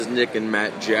Nick and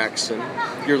Matt Jackson.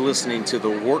 You're listening to the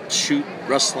Work Shoot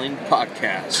Wrestling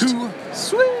Podcast. Too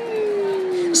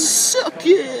sweet! Suck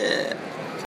it!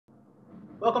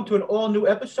 Welcome to an all-new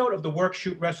episode of the Work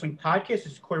Shoot Wrestling Podcast. This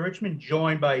is Corey Richmond,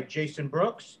 joined by Jason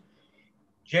Brooks.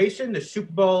 Jason, the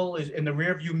Super Bowl is in the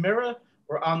rearview mirror.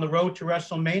 We're on the road to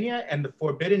WrestleMania, and the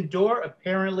Forbidden Door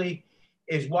apparently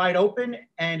is wide open,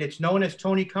 and it's known as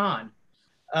Tony Khan.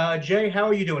 Jay, how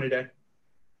are you doing today?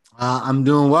 I'm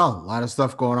doing well. A lot of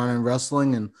stuff going on in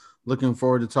wrestling and looking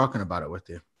forward to talking about it with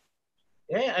you.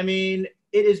 Yeah, I mean,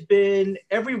 it has been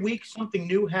every week something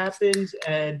new happens,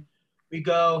 and we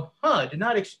go, did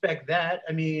not expect that.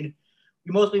 I mean,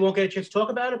 we mostly won't get a chance to talk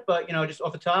about it, but, just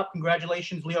off the top,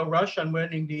 congratulations, Lio Rush, on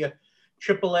winning the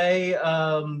AAA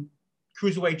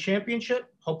Cruiserweight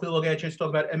Championship. Hopefully we'll get a chance to talk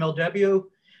about MLW,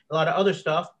 a lot of other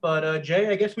stuff. But, Jay,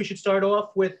 I guess we should start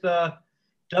off with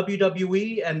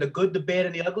WWE and the good, the bad,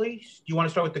 and the ugly. Do you want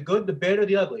to start with the good, the bad, or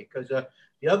the ugly? Because the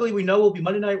ugly we know will be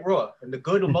Monday Night Raw, and the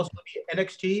good will mostly be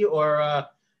NXT or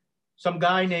some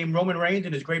guy named Roman Reigns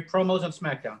and his great promos on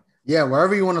SmackDown. Yeah,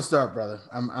 wherever you want to start, brother.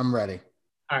 I'm ready.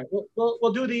 All right,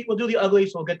 we'll do the ugly,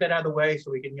 so we'll get that out of the way,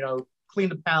 so we can clean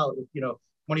the palate with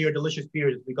one of your delicious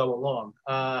beers as we go along,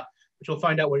 which we'll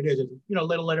find out what it is a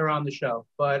little later on in the show.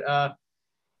 But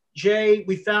Jay,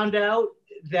 we found out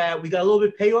that we got a little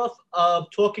bit of payoff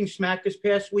of Talking Smack this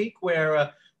past week,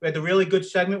 where we had the really good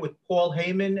segment with Paul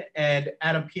Heyman and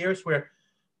Adam Pearce, where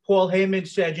Paul Heyman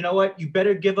said, you know what, you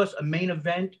better give us a main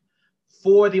event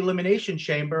for the Elimination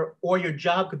Chamber or your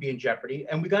job could be in jeopardy.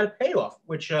 And we got a payoff,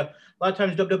 which a lot of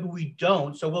times WWE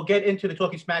don't. So we'll get into the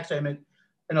Talking Smack segment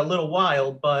in a little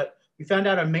while, but we found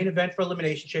out our main event for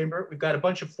Elimination Chamber. We've got a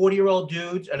bunch of 40-year-old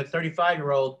dudes and a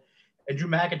 35-year-old and Drew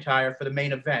McIntyre for the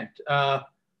main event.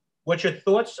 What's your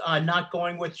thoughts on not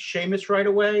going with Sheamus right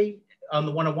away on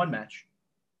the one-on-one match?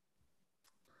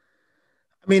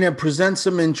 I mean, it presents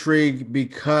some intrigue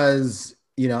because,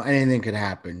 anything could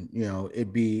happen.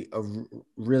 It'd be a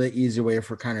really easy way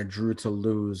for kind of Drew to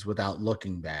lose without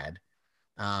looking bad.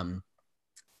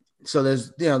 So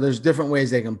there's different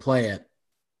ways they can play it.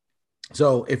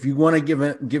 So if you want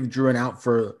to give Drew an out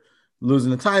for losing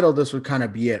the title, this would kind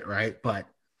of be it, right? But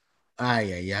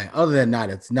other than that,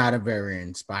 it's not a very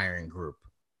inspiring group.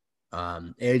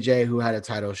 AJ, who had a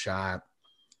title shot,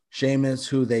 Sheamus,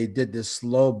 who they did this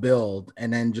slow build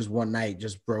and then just one night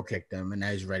just bro kicked him, and now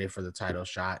he's ready for the title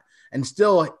shot. And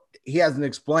still, he hasn't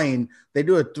explained. They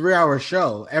do a 3-hour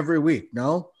show every week,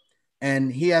 no?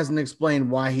 And he hasn't explained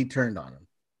why he turned on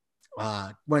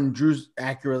him. When Drew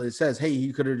accurately says, hey,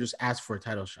 you could have just asked for a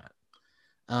title shot.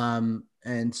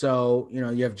 And so,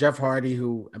 you have Jeff Hardy,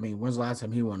 who, when's the last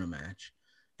time he won a match?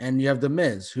 And you have The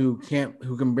Miz, who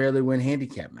can barely win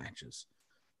handicap matches.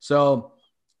 So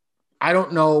I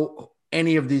don't know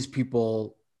any of these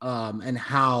people and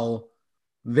how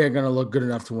they're going to look good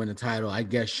enough to win the title. I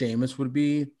guess Sheamus would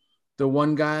be the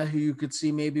one guy who you could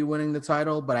see maybe winning the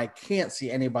title, but I can't see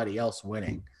anybody else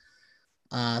winning.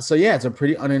 So yeah, it's a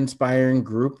pretty uninspiring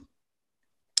group.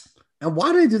 And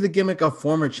why do they do the gimmick of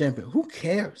former champion? Who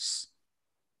cares?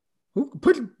 Who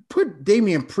put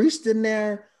Damian Priest in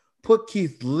there? Put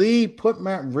Keith Lee? Put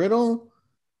Matt Riddle?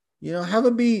 Have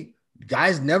it be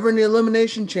guys never in the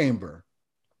Elimination Chamber.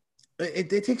 It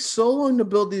takes so long to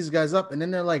build these guys up, and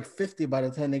then they're like 50 by the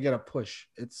time they get a push.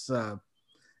 It's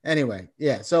anyway,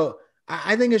 yeah. So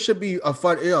I think it should be a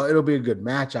fun. It'll be a good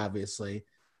match, obviously,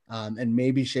 and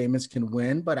maybe Sheamus can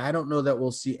win, but I don't know that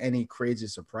we'll see any crazy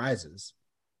surprises.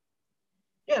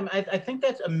 Yeah, I think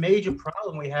that's a major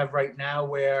problem we have right now,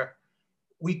 where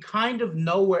we kind of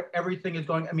know where everything is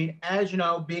going. As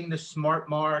being the smart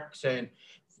marks and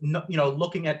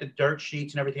looking at the dirt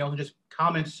sheets and everything else, and just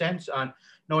common sense on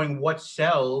knowing what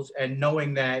sells and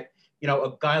knowing that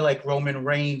a guy like Roman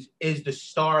Reigns is the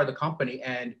star of the company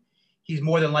and he's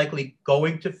more than likely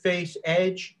going to face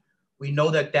Edge. We know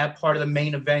that part of the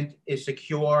main event is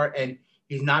secure and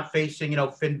he's not facing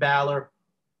Finn Balor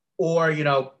or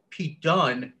Pete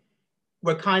Dunne.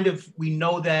 We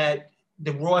know that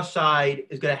the Raw side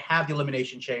is going to have the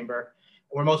Elimination Chamber.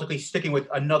 And we're most likely sticking with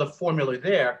another formula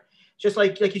there. Just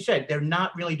like you said, they're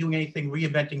not really doing anything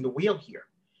reinventing the wheel here.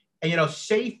 And,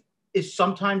 safe is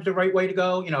sometimes the right way to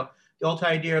go. The old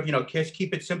idea of,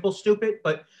 keep it simple, stupid.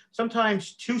 But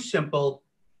sometimes too simple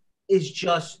is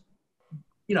just,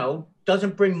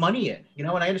 doesn't bring money in. And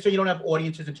I understand you don't have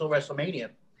audiences until WrestleMania.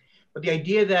 But the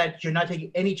idea that you're not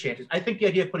taking any chances, I think the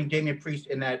idea of putting Damian Priest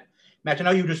in that match, I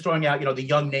know you were just throwing out, the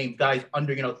young name guys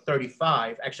under,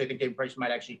 35. Actually, I think Damian Priest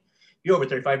might actually be over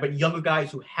 35, but younger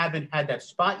guys who haven't had that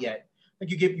spot yet.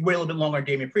 You wait a little bit longer on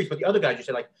Damian Priest, but the other guys, you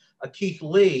said, like a Keith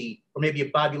Lee or maybe a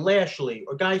Bobby Lashley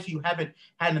or guys you haven't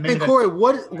had in the main Hey, event. Corey,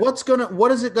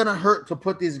 what is it gonna hurt to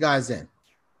put these guys in?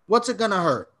 What's it gonna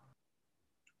hurt?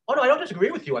 Oh no, I don't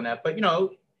disagree with you on that, but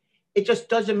it just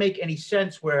doesn't make any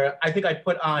sense. Where I think I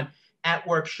put on at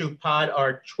Work Shoot Pod,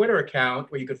 our Twitter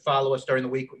account, where you could follow us during the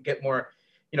week, get more,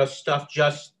 stuff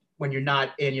just when you're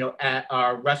not in, at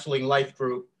our Wrestling Life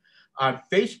group on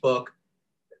Facebook,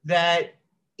 that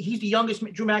he's the youngest.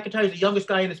 Drew McIntyre is the youngest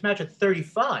guy in this match at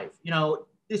 35.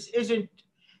 This isn't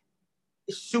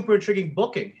super intriguing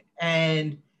booking,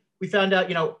 and we found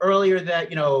out, earlier that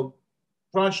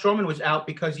Braun Strowman was out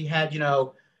because he had,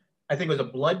 I think it was a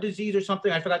blood disease or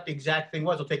something. I forgot the exact thing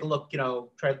was. I'll take a look,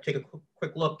 try to take a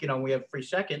quick look, when we have a free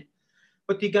second.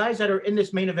 But the guys that are in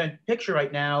this main event picture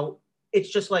right now, it's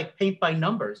just like paint by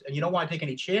numbers, and you don't want to take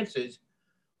any chances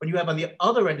when you have on the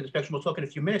other end of the spectrum, we'll talk in a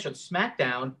few minutes, on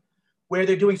SmackDown, where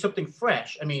they're doing something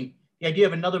fresh. I mean, the idea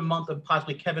of another month of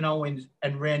possibly Kevin Owens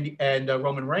and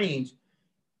Roman Reigns,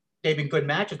 they've been good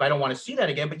matches, but I don't want to see that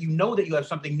again. But that you have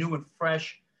something new and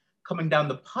fresh coming down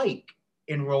the pike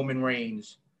in Roman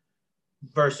Reigns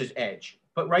versus Edge.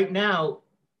 But right now,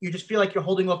 you just feel like you're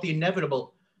holding off the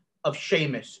inevitable of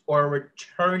Sheamus or a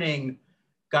returning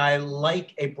guy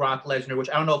like a Brock Lesnar, which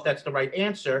I don't know if that's the right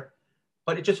answer,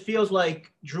 but it just feels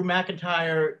like Drew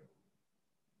McIntyre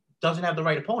doesn't have the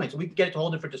right opponents. We can get into a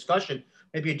whole different discussion,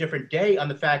 maybe a different day, on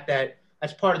the fact that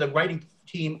as part of the writing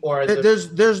team or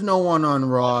there's no one on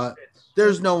Raw.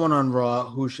 There's no one on Raw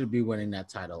who should be winning that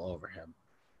title over him.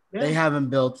 Yeah. They haven't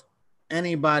built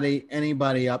anybody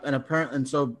up, and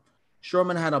so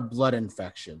Strowman had a blood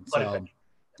infection.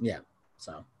 Yeah.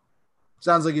 So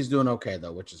sounds like he's doing okay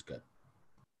though, which is good.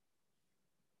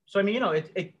 So I mean,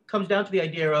 it comes down to the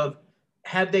idea of,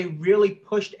 have they really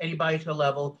pushed anybody to the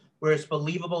level where it's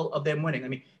believable of them winning? I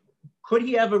mean, could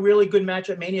he have a really good match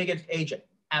at Mania against AJ?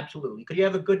 Absolutely. Could he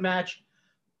have a good match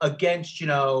against,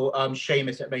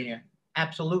 Sheamus at Mania?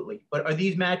 Absolutely. But are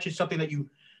these matches something that you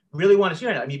really want to see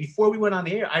right now? I mean, before we went on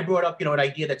the air, I brought up, an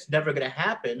idea that's never going to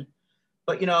happen.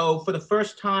 But, for the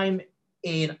first time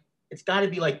it's got to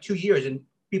be like 2 years, and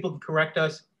people can correct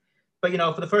us. But,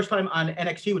 for the first time on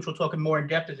NXT, which we'll talk more in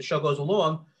depth as the show goes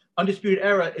along, Undisputed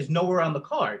Era is nowhere on the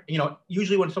card.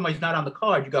 Usually when somebody's not on the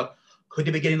card, you go, could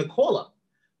they be getting the call-up?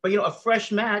 But, a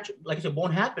fresh match, like I said,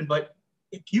 won't happen. But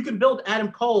if you can build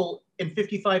Adam Cole in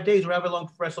 55 days or however long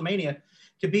for WrestleMania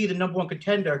to be the number one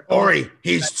contender. Corey,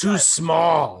 he's too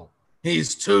small.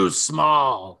 He's too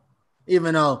small.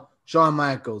 Even though Shawn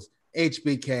Michaels,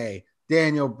 HBK,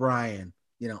 Daniel Bryan,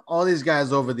 all these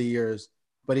guys over the years,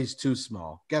 but he's too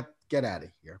small. Get out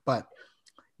of here. But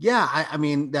yeah, I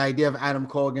mean, the idea of Adam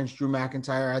Cole against Drew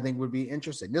McIntyre, I think would be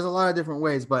interesting. There's a lot of different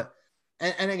ways, but,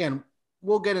 and again,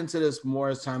 we'll get into this more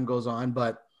as time goes on,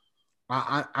 but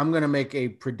I'm going to make a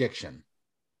prediction.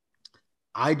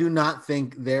 I do not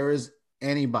think there is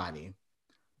anybody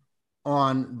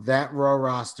on that Raw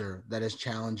roster that is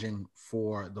challenging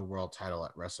for the world title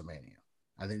at WrestleMania.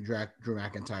 I think Drew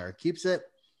McIntyre keeps it,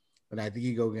 but I think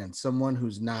you go against someone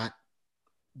who's not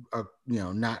a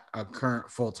current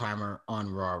full-timer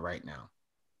on Raw right now.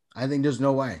 I think there's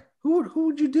no way. Who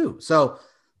would you do? So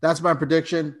that's my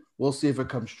prediction. We'll see if it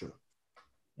comes true.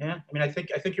 Yeah, I mean, I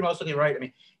think you're mostly right. I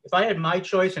mean, if I had my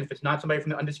choice, and if it's not somebody from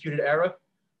the Undisputed Era,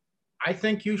 I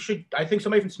think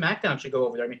somebody from SmackDown should go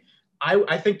over there. I mean,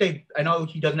 I think I know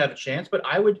he doesn't have a chance, but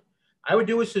I would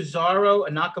do a Cesaro,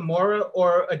 a Nakamura,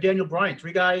 or a Daniel Bryan.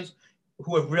 3 guys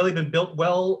who have really been built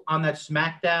well on that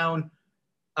SmackDown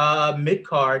mid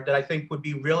card that I think would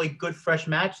be really good, fresh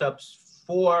matchups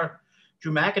for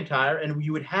Drew McIntyre, and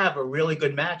you would have a really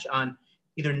good match on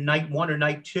either night 1 or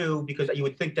night 2, because you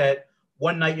would think that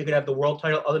one night you're going to have the world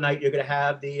title, other night you're going to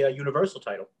have the Universal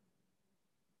title.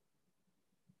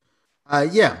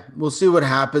 Yeah, we'll see what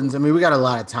happens. I mean, we got a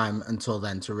lot of time until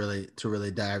then to really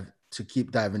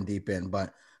keep diving deep in.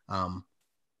 But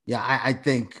yeah, I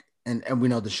think, and we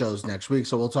know the show's next week,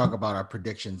 so we'll talk about our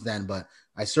predictions then. But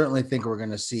I certainly think we're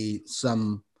going to see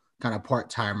some kind of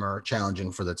part-timer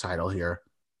challenging for the title here.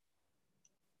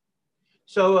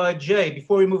 So, Jay,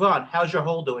 before we move on, how's your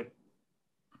hole doing?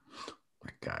 Oh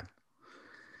my God.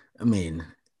 I mean,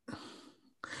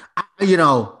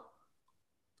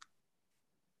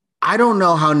 I don't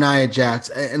know how Nia Jax,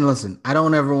 and listen, I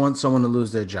don't ever want someone to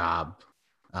lose their job.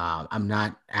 I'm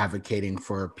not advocating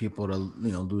for people to,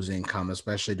 lose income,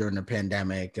 especially during the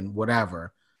pandemic and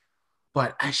whatever.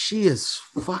 But she is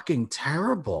fucking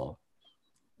terrible.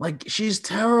 Like, she's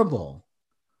terrible.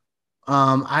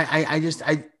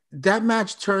 That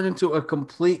match turned into a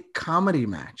complete comedy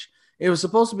match. It was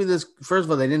supposed to be this. First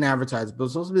of all, they didn't advertise, but it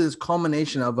was supposed to be this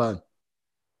culmination of a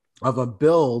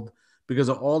build because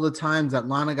of all the times that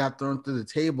Lana got thrown through the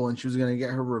table and she was going to get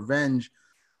her revenge.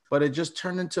 But it just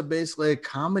turned into basically a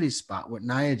comedy spot with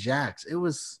Nia Jax. It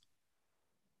was,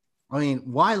 I mean,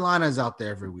 why Lana's out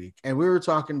there every week? And we were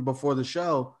talking before the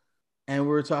show, and we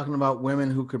were talking about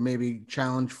women who could maybe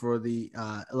challenge for the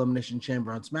Elimination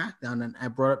Chamber on SmackDown. And I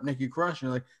brought up Nikki Cross, and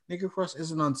you're like, Nikki Cross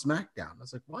isn't on SmackDown. I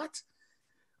was like, what?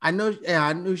 I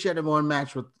knew she had a one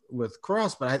match with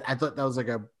Cross, but I thought that was like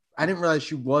I didn't realize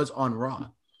she was on Raw.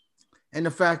 And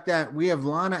the fact that we have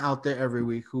Lana out there every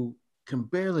week who can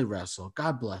barely wrestle,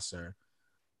 God bless her,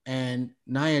 and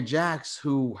Nia Jax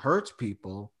who hurts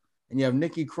people, and you have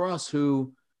Nikki Cross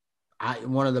who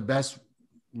one of the best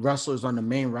wrestlers on the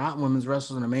main women's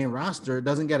wrestlers on the main roster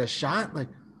doesn't get a shot. Like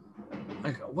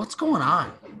what's going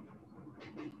on?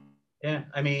 Yeah,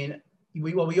 I mean,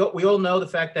 we all know the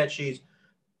fact that she's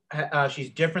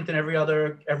different than every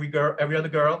other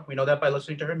girl. We know that by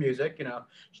listening to her music. You know,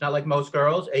 she's not like most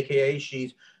girls, aka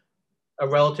she's a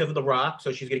relative of The Rock,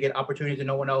 so she's gonna get opportunities that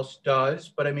no one else does.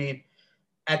 But I mean,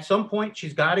 at some point,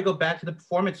 she's got to go back to the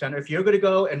Performance Center. If you're gonna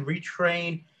go and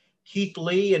retrain Keith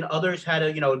Lee and others how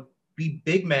to, you know, be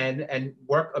big men and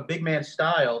work a big man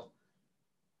style,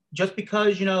 just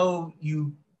because, you know,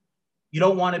 you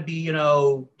don't want to be, you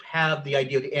know, have the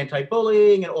idea of the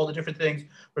anti-bullying and all the different things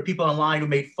for people online who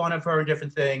made fun of her and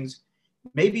different things.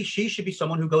 Maybe she should be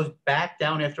someone who goes back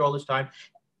down after all this time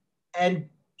and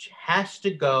has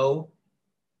to go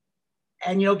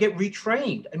and, you know, get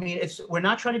retrained. I mean, we're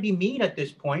not trying to be mean at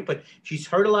this point, but she's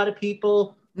hurt a lot of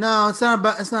people. No, it's not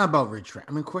about retraining.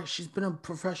 I mean, she's been a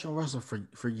professional wrestler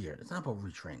for years. It's not about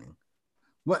retraining.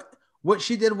 What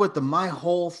she did with the My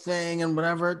Whole thing and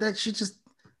whatever, that she's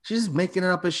just making it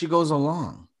up as she goes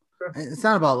along. Sure. It's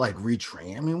not about like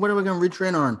retrain. I mean, what are we going to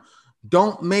retrain on?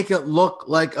 Don't make it look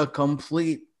like a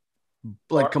complete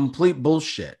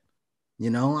bullshit. You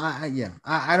know,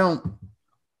 I don't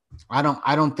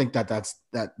think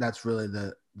that's really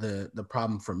the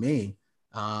problem for me.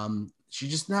 She's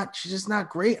just not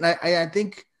great. And I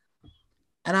think,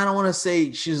 and I don't want to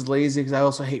say she's lazy, because I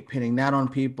also hate pinning that on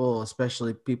people,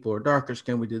 especially people who are darker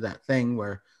skin. We do that thing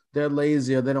where they're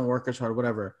lazy or they don't work as hard,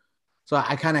 whatever. So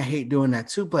I kind of hate doing that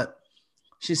too, but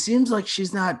she seems like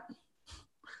she's not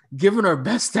giving her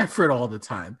best effort all the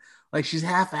time. Like she's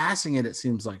half-assing it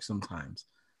seems like sometimes.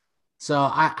 So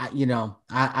I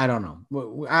don't know.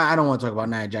 I don't want to talk about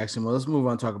Nia Jackson. Well, let's move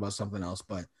on and talk about something else.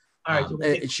 But all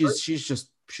right, she's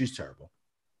terrible.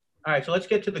 All right, so let's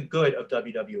get to the good of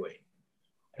WWE,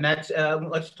 and that's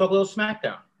let's talk a little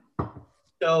SmackDown.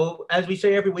 So as we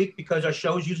say every week, because our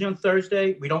show is usually on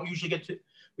Thursday, we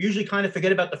usually kind of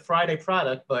forget about the Friday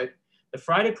product, but the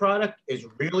Friday product is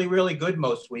really, really good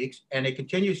most weeks, and it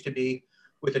continues to be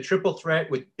with a triple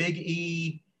threat with Big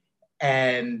E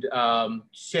and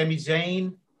Sami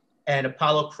Zayn and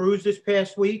Apollo Crews this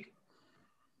past week.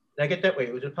 Did I get that?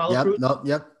 Wait, was it Apollo Crews?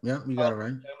 Yep, you got it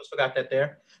right. I almost forgot that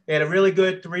there. They had a really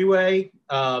good three-way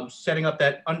setting up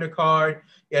that undercard.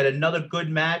 You had another good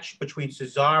match between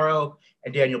Cesaro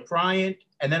and Daniel Bryan.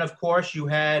 And then, of course, you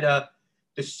had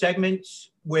the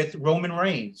segments with Roman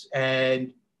Reigns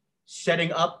and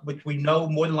setting up, which we know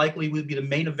more than likely will be the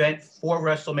main event for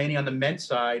WrestleMania on the men's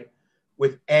side,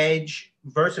 with Edge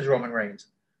versus Roman Reigns.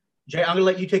 Jay, I'm going to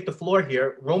let you take the floor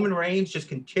here. Roman Reigns just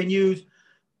continues,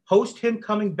 post him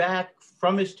coming back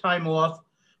from his time off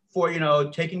for, you know,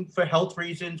 taking for health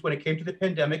reasons when it came to the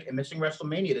pandemic and missing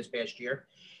WrestleMania this past year.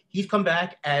 He's come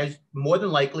back as more than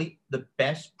likely the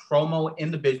best promo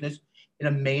in the business in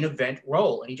a main event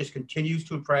role. And he just continues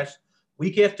to impress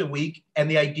week after week.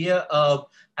 And the idea of,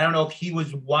 I don't know if he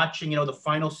was watching, you know, the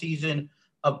final season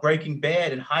of Breaking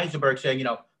Bad and Heisenberg saying, you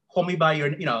know, call me by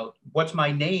your, you know, what's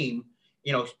my name,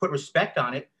 you know, put respect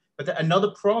on it. But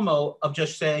another promo of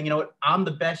just saying, you know what, I'm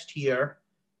the best here.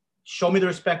 Show me the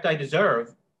respect I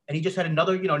deserve. And he just had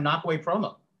another, you know, knockaway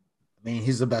promo. I mean,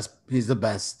 he's the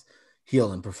best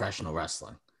heel in professional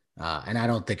wrestling. And I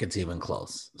don't think it's even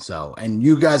close. So, and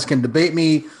you guys can debate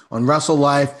me on Wrestle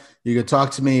Life. You can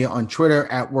talk to me on Twitter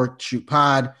at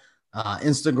WorkShootPod,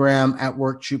 Instagram at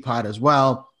WorkShootPod as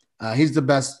well. He's the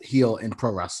best heel in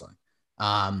pro wrestling.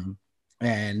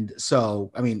 And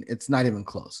so, I mean, it's not even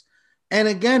close. And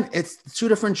again, it's two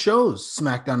different shows,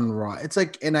 SmackDown and Raw. It's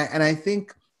like, and I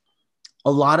think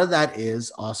a lot of that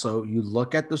is also, you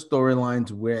look at the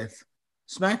storylines with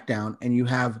SmackDown and you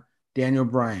have Daniel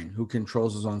Bryan, who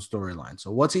controls his own storyline.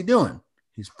 So what's he doing?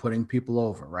 He's putting people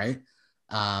over, right?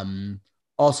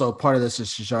 Also, part of this is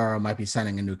Cesaro might be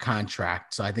signing a new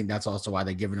contract. So I think that's also why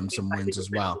they're giving him some wins as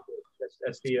well.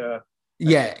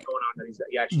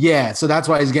 Yeah. So that's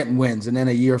why he's getting wins. And then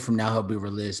a year from now, he'll be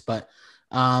released. But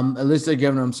At least they're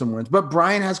giving him some wins. But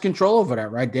Bryan has control over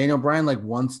that, right? Daniel Bryan like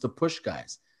wants to push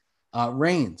guys.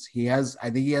 Reigns, I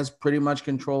think he has pretty much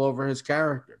control over his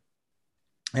character.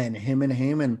 And him and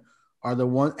Heyman are the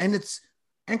one. And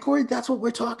Corey, that's what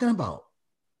we're talking about.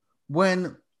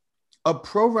 When a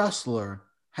pro wrestler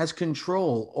has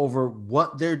control over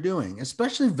what they're doing,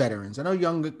 especially veterans. I know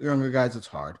younger guys, it's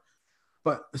hard,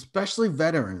 but especially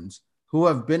veterans who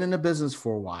have been in the business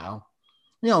for a while.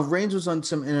 You know, Reigns was on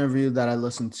some interview that I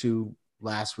listened to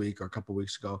last week or a couple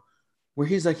weeks ago, where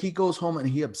he's like, he goes home and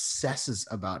he obsesses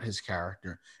about his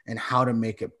character and how to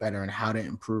make it better and how to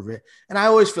improve it. And I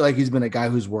always feel like he's been a guy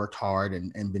who's worked hard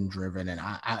and been driven. And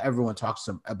everyone talks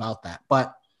to him about that.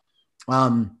 But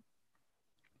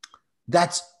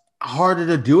that's harder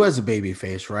to do as a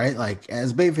babyface, right? Like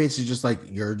as a babyface, is just like,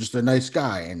 you're just a nice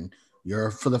guy and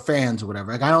you're for the fans or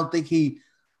whatever. Like, I don't think he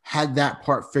had that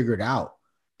part figured out.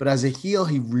 But as a heel,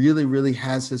 he really, really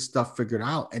has his stuff figured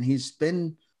out. And he's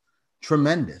been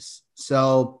tremendous.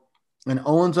 So, and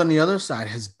Owens on the other side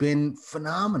has been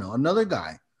phenomenal. Another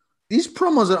guy. These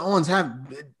promos that Owens have,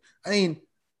 I mean,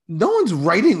 no one's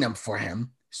writing them for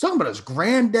him. He's talking about his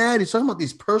granddad. He's talking about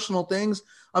these personal things.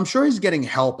 I'm sure he's getting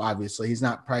help, obviously. He's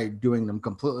not probably doing them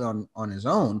completely on his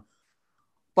own.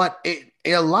 But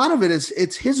a lot of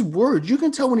it's his words. You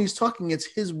can tell when he's talking, it's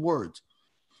his words.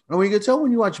 And we can tell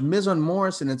when you watch Miz on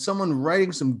Morrison, it's someone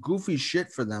writing some goofy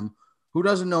shit for them who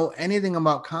doesn't know anything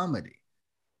about comedy.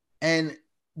 And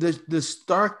the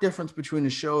stark difference between the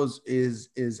shows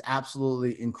is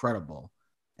absolutely incredible.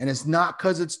 And it's not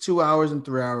because it's 2 hours and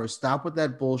 3 hours. Stop with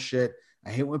that bullshit.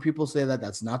 I hate when people say that.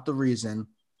 That's not the reason.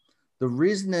 The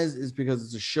reason is because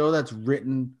it's a show that's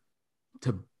written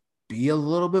to be a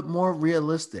little bit more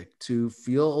realistic, to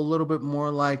feel a little bit more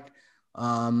like,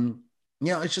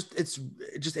 it's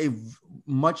just a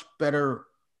much better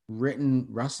written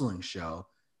wrestling show.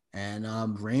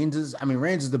 And Reigns is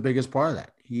the biggest part of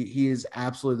that. He is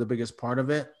absolutely the biggest part of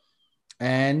it.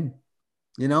 And,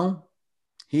 you know,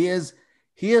 he is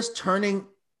turning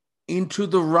into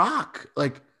The Rock.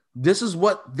 Like, this is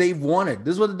what they've wanted.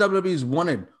 This is what the WWE's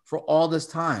wanted for all this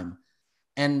time.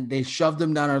 And they shoved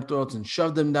him down our throats.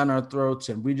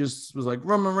 And we just was like,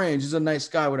 Roman Reigns, he's a nice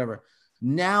guy, whatever.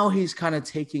 Now he's kind of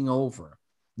taking over.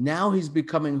 Now he's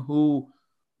becoming who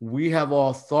we have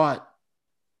all thought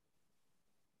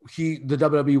the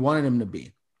WWE wanted him to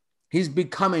be. He's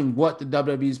becoming what the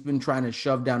WWE's been trying to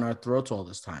shove down our throats all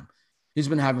this time. He's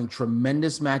been having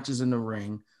tremendous matches in the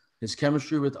ring. His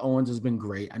chemistry with Owens has been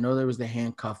great. I know there was the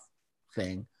handcuff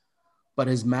thing, but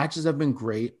his matches have been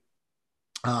great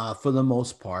for the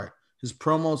most part. His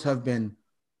promos have been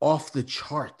off the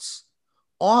charts.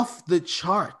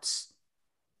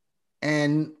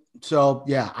 And so,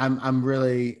 yeah, I'm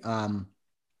really,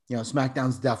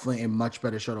 SmackDown's definitely a much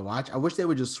better show to watch. I wish they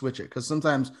would just switch it, because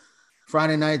sometimes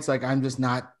Friday nights, like, I'm just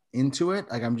not into it.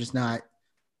 Like, I'm just not.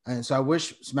 And so I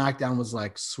wish SmackDown was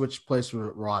like switch place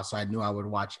with Raw, so I knew I would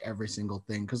watch every single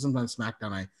thing, because sometimes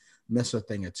SmackDown I miss a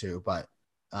thing or two. But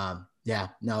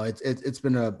it's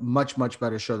been a much, much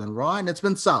better show than Raw, and it's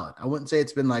been solid. I wouldn't say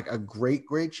it's been like a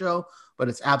great show, but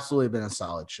it's absolutely been a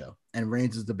solid show. And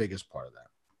Reigns is the biggest part of that.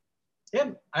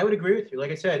 Yeah, I would agree with you.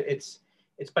 Like I said, it's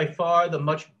by far the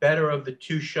much better of the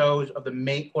two shows of the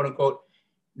main, quote unquote,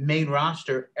 main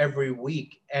roster every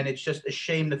week. And it's just a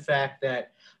shame the fact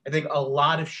that I think a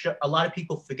lot of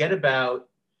people forget about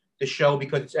the show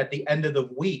because it's at the end of the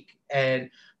week. And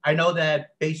I know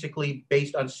that basically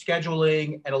based on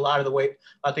scheduling and a lot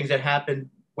of things that happened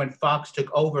when Fox took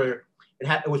over,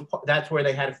 that's where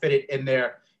they had to fit it in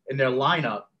their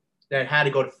lineup, that had to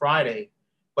go to Friday.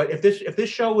 But if this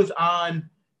show was on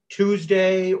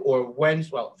Tuesday or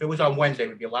Wednesday, well, if it was on Wednesday, there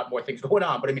would be a lot more things going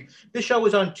on. But I mean, if this show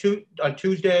was on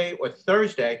Tuesday or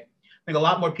Thursday, I think a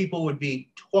lot more people would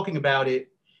be talking about it,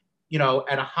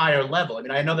 at a higher level. I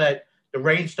mean, I know that the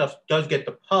Reigns stuff does get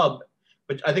the pub,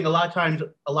 but I think a lot of times,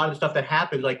 a lot of the stuff that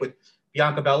happens, like with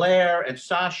Bianca Belair and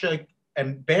Sasha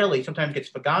and Bayley, sometimes gets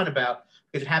forgotten about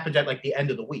because it happens at like the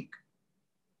end of the week.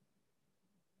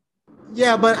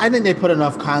 Yeah, but I think they put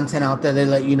enough content out there. They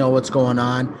let you know what's going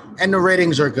on, and the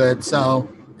ratings are good.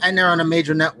 So, and they're on a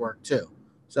major network too.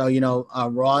 So,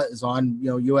 Raw is on,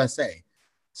 USA.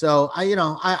 So I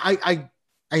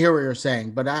hear what you're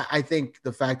saying, but I think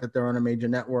the fact that they're on a major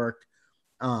network,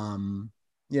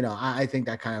 I think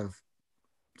that kind of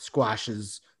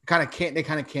squashes, they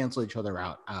kind of cancel each other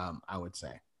out. I would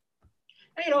say.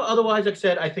 And, otherwise, like I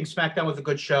said, I think SmackDown was a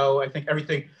good show. I think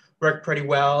everything worked pretty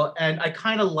well. And I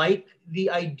kind of like the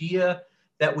idea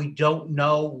that we don't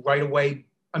know right away.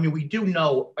 I mean, we do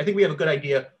know, I think we have a good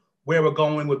idea where we're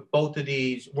going with both of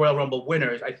these Royal Rumble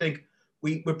winners. I think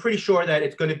we're pretty sure that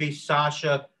it's going to be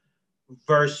Sasha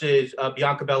versus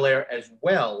Bianca Belair as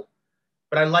well.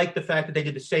 But I like the fact that they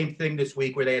did the same thing this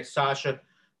week where they had Sasha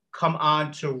come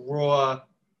on to Raw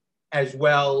as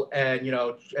well, and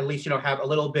at least have a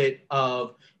little bit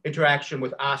of interaction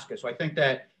with Asuka. So I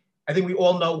think we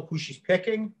all know who she's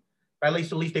picking, but at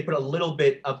least they put a little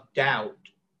bit of doubt,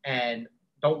 and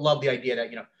don't love the idea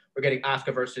that we're getting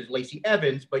Asuka versus Lacey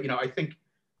Evans, but I think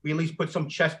we at least put some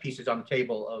chess pieces on the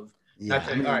table of not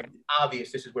saying, all right,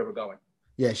 obvious, this is where we're going.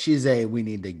 Yeah, we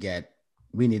need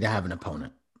to have an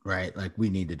opponent, right? Like we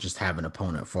need to just have an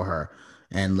opponent for her.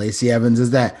 And Lacey Evans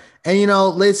is that. And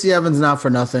Lacey Evans not for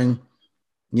nothing.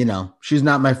 She's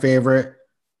not my favorite,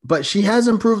 but she has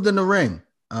improved in the ring.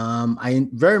 I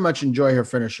very much enjoy her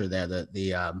finisher there,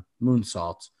 the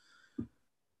moonsault.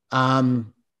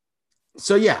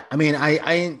 So yeah, I mean,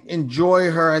 I enjoy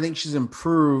her. I think she's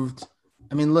improved.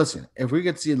 I mean, listen, if we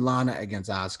could see Lana against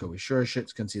Asuka, we sure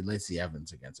shit can see Lacey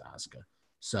Evans against Asuka.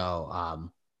 So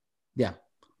yeah,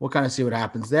 we'll kind of see what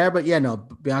happens there. But yeah, no,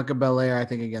 Bianca Belair, I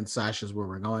think against Sasha is where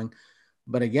we're going.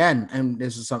 But again, and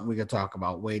this is something we could talk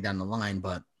about way down the line,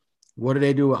 but what do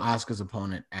they do with Asuka's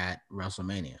opponent at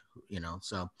WrestleMania?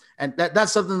 So, and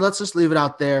that's something, let's just leave it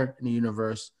out there in the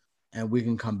universe and we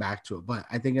can come back to it. But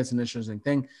I think it's an interesting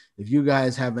thing. If you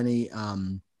guys have any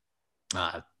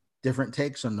different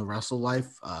takes on the Wrestle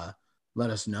life, let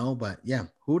us know. But yeah,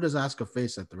 who does Asuka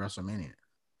face at the WrestleMania?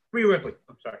 Rhea Ripley.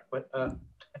 I'm sorry, but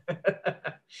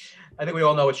I think we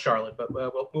all know it's Charlotte, but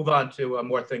we'll move on to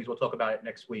more things. We'll talk about it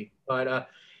next week. But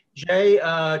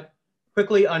Jay,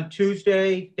 quickly on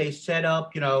Tuesday, they set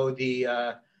up,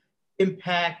 the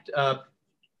Impact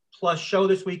Plus show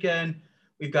this weekend.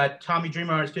 We've got Tommy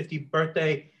Dreamer on his 50th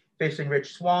birthday facing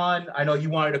Rich Swann. I know you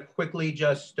wanted to quickly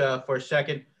just for a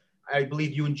second. I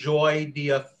believe you enjoyed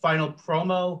the final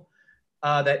promo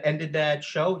that ended that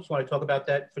show. Just want to talk about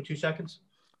that for 2 seconds.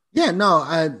 Yeah, no,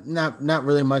 not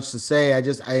really much to say.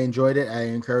 I enjoyed it. I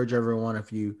encourage everyone,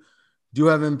 if you do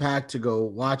have Impact, to go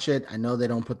watch it. I know they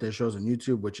don't put their shows on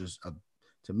YouTube, which is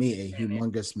to me a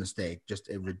humongous mistake, just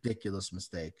a ridiculous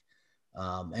mistake.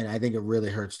 And I think it really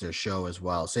hurts their show as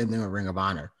well. Same thing with Ring of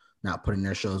Honor, not putting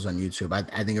their shows on YouTube.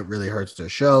 I think it really hurts their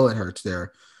show. It hurts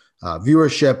their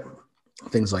viewership,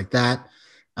 things like that.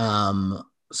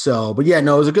 But yeah,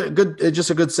 no, it was just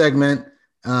a good segment.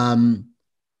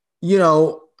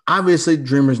 Obviously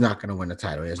Dreamer's not going to win the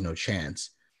title. He has no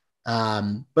chance.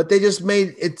 But they just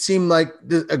made it seem like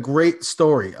a great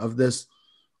story of this.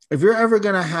 If you're ever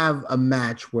going to have a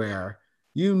match where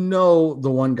the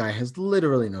one guy has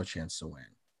literally no chance to win,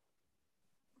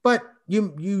 but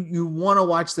you want to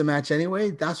watch the match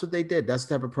anyway, that's what they did. That's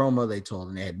the type of promo they told,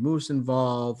 and they had Moose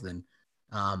involved. And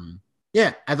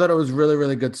yeah, I thought it was really,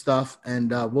 really good stuff.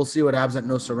 And we'll see what happens at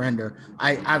No Surrender.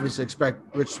 I obviously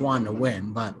expect Rich Swann to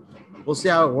win, but we'll see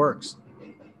how it works.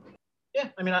 Yeah,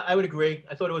 I mean, I would agree.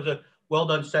 I thought it was a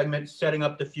well-done segment setting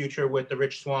up the future with the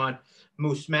Rich Swann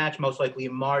Moose match, most likely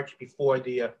in March before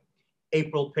the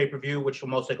April pay-per-view, which will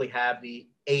most likely have the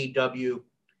AEW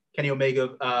Kenny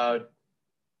Omega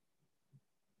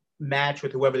match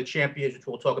with whoever the champion is, which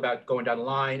we'll talk about going down the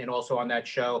line. And also on that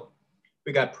show,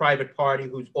 we got Private Party,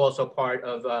 who's also part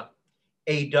of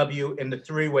AEW in the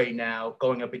three-way now,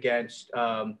 going up against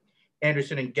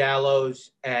Anderson and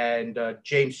Gallows and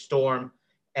James Storm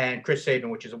and Chris Sabin,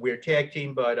 which is a weird tag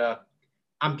team, but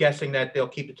I'm guessing that they'll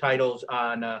keep the titles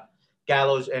on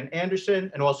Gallows and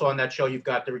Anderson. And also on that show, you've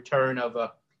got the return of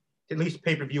at least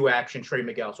pay-per-view action, Trey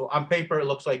Miguel. So on paper, it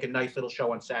looks like a nice little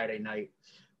show on Saturday night,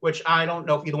 which I don't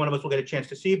know if either one of us will get a chance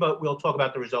to see, but we'll talk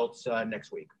about the results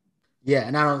next week. Yeah,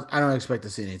 and I don't expect to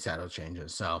see any title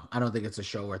changes, so I don't think it's a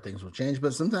show where things will change.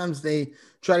 But sometimes they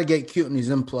try to get cute in these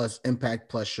Impact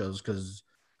Plus shows because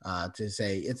to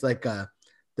say it's like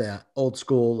the old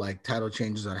school like title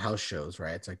changes on house shows,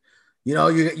 right? It's like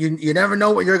you never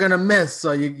know what you're gonna miss,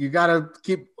 so you gotta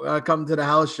keep coming to the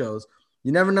house shows.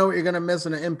 You never know what you're gonna miss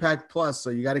on an Impact Plus, so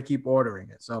you got to keep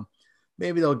ordering it. So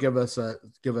maybe they'll give us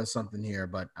something here,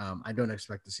 but I don't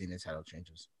expect to see any title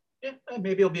changes. Yeah,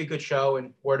 maybe it'll be a good show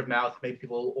and word of mouth. Maybe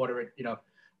people will order it,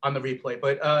 on the replay.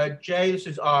 But Jay, this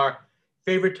is our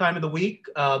favorite time of the week,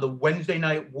 the Wednesday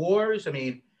Night Wars. I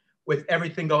mean, with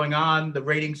everything going on, the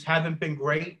ratings haven't been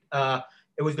great.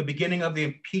 It was the beginning of the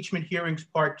impeachment hearings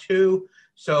part 2.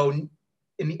 So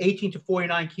in the 18 to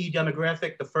 49 key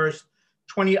demographic, the first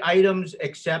 20 items,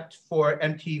 except for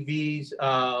MTV's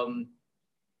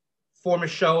former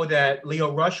show that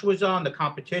Leo Rush was on, The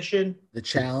Competition. The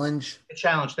Challenge. The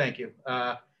Challenge, thank you.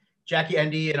 Jackie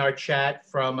Endy in our chat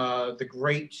from the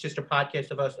great sister podcast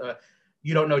of us.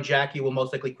 You Don't Know Jackie will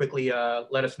most likely quickly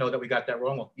let us know that we got that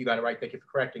wrong. Well, you got it right. Thank you for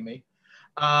correcting me.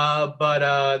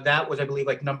 But that was, I believe,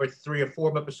 like number 3 or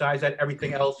 4. But besides that,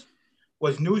 everything else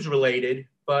was news related.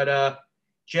 But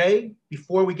Jay,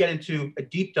 before we get into a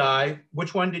deep dive,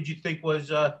 which one did you think was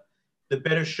the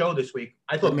better show this week?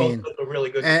 I thought both of those were really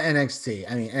good. NXT.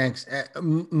 I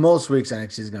mean, most weeks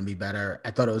NXT is going to be better.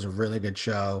 I thought it was a really good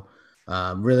show.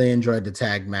 Really enjoyed the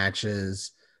tag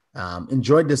matches.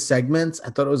 Enjoyed the segments. I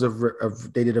thought it was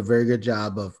they did a very good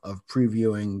job of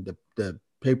previewing the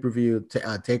pay-per-view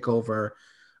takeover.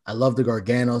 I love the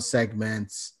Gargano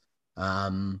segments.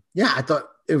 I thought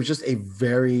it was just a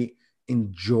very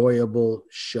enjoyable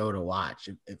show to watch.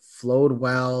 It flowed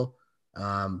well.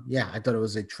 I thought it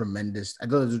was a tremendous. I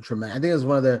think it was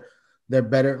one of their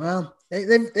better. Well,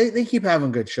 they keep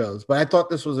having good shows, but I thought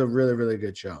this was a really, really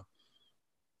good show.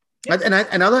 Yeah. And I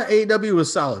thought AEW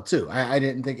was solid too. I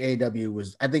didn't think AEW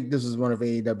was. I think this was one of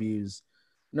AEW's.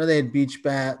 They had Beach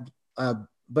Bat,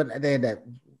 but they had that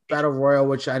Battle Royal,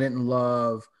 which I didn't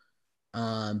love.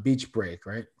 Beach Break,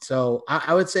 right? So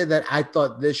I would say that I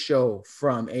thought this show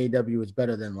from AEW was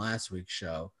better than last week's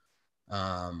show. They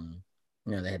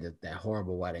had that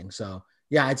horrible wedding. So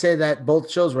yeah, I'd say that both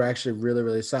shows were actually really,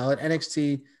 really solid.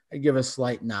 NXT, I'd give a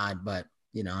slight nod, but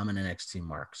I'm an NXT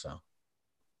mark, so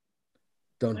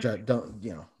don't judge,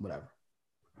 whatever.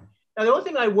 Now, the only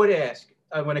thing I would ask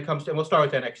when it comes to, and we'll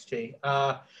start with NXT,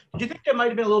 did you think there might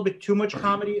have been a little bit too much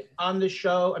comedy on the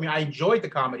show? I mean, I enjoyed the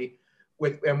comedy.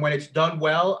 And when it's done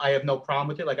well, I have no problem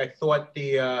with it. Like, I thought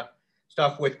the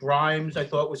stuff with Grimes, I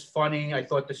thought was funny. I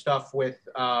thought the stuff with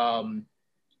the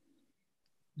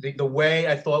way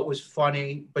I thought was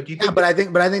funny. But do you think? Yeah, but I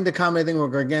think the comedy thing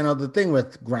with Gargano, the thing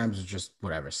with Grimes was just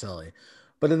whatever, silly.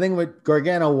 But the thing with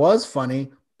Gargano was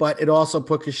funny, but it also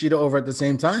put Kushida over at the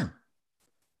same time,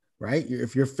 right?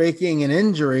 If you're faking an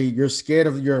injury, you're scared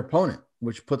of your opponent,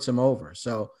 which puts him over.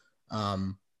 So.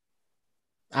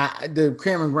 The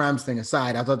Cameron Grimes thing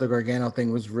aside, I thought the Gargano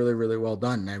thing was really, really well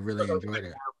done, and I really enjoyed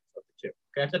it.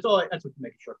 Okay, that's all. That's what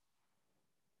making sure.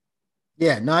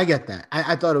 Yeah, no, I get that.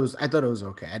 I thought it was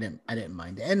okay. I didn't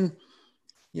mind it. And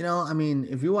I mean,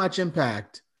 if you watch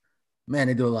Impact, man,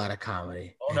 they do a lot of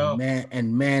comedy. Oh no,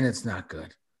 man, it's not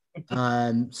good.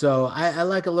 So I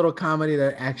like a little comedy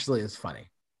that actually is funny.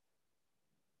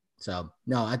 So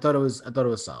no, I thought it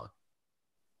was solid.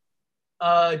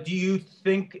 Do you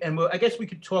think, and I guess we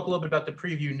could talk a little bit about the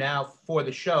preview now for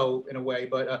the show in a way,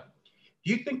 but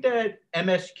do you think that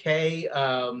MSK,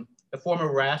 the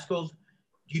former Rascals,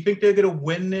 do you think they're going to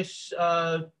win this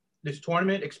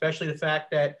tournament, especially the fact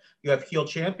that you have heel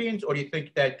champions, or do you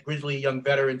think that Grizzly Young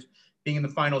Veterans being in the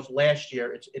finals last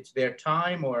year, it's their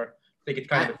time, or think it's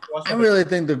kind of a toss-up? I really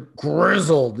think the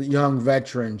grizzled young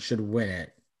veteran should win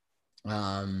it.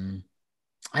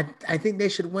 I think they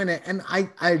should win it. And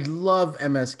I love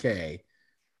MSK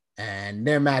and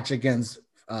their match against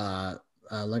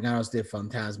Legados de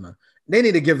Fantasma. They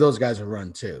need to give those guys a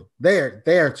run too. They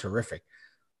are terrific.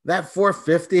 That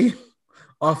 450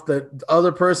 off the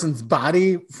other person's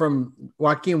body from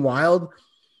Joaquin Wilde,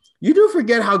 you do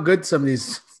forget how good some of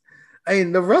these. I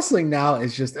mean, the wrestling now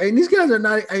is just. I mean, these guys are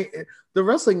not. The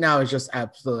wrestling now is just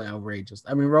absolutely outrageous.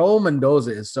 I mean, Raul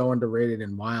Mendoza is so underrated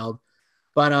and wild,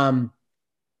 but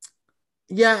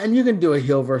yeah, and you can do a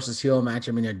heel versus heel match.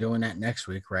 I mean, they're doing that next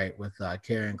week, right, with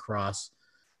Karrion Kross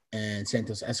and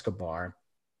Santos Escobar.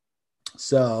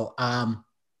 So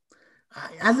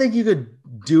I think you could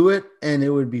do it and it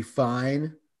would be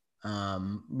fine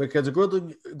because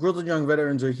the Grizzled Young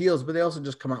Veterans are heels, but they also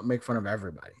just come out and make fun of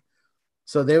everybody.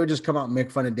 So they would just come out and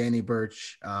make fun of Danny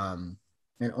Burch and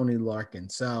Oney Larkin.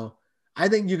 So I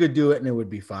think you could do it and it would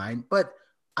be fine. But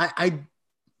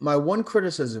my one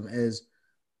criticism is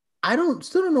I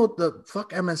still don't know what the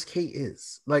fuck MSK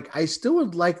is. Like, I still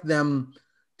would like them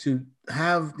to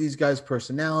have these guys'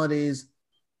 personalities,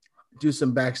 do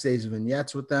some backstage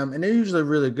vignettes with them. And they're usually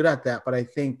really good at that, but I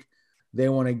think they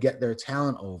want to get their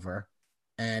talent over,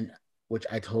 and which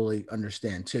I totally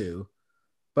understand too.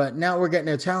 But now we're getting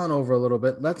their talent over a little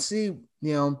bit. Let's see,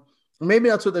 maybe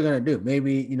that's what they're going to do.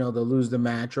 Maybe, they'll lose the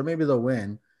match or maybe they'll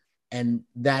win. And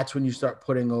that's when you start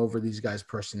putting over these guys'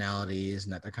 personalities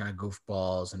and that they're kind of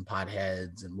goofballs and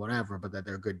potheads and whatever, but that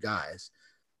they're good guys.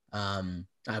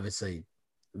 Obviously,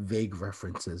 vague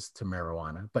references to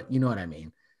marijuana, but you know what I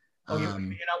mean. Oh, you're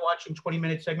not watching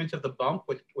 20-minute segments of The Bump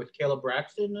with Caleb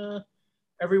Braxton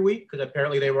every week? Because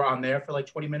apparently they were on there for like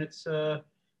 20 minutes. No.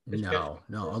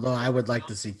 Although I like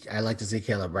to see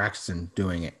Caleb Braxton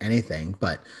doing anything,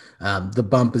 but The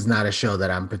Bump is not a show that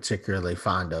I'm particularly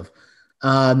fond of.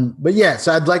 But yeah,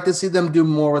 so I'd like to see them do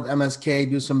more with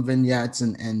MSK, do some vignettes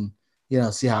and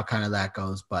see how kind of that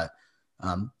goes. But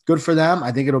good for them.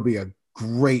 I think it'll be a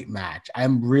great match.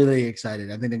 I'm really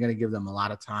excited. I think they're going to give them a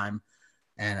lot of time,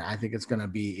 and I think it's going to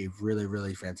be a really,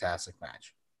 really fantastic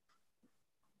match.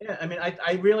 Yeah, I mean,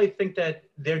 I really think that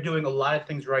they're doing a lot of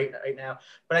things right now,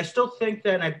 but I still think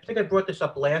that, and I think I brought this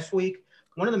up last week,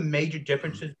 one of the major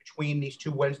differences between these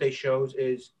two Wednesday shows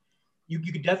is you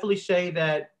could definitely say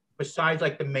that besides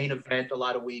like the main event a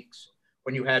lot of weeks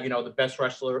when you have, the best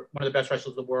wrestler, one of the best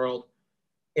wrestlers in the world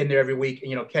in there every week,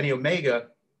 and, Kenny Omega,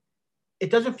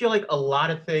 it doesn't feel like a lot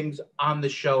of things on the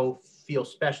show feel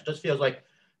special. It just feels like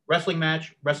wrestling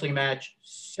match,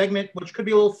 segment, which could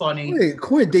be a little funny. Wait,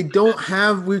 Corey, they don't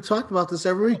have. We've talked about this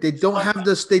every week. They don't have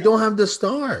this. They don't have the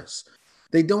stars.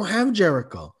 They don't have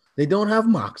Jericho. They don't have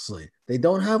Moxley. They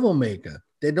don't have Omega.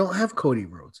 They don't have Cody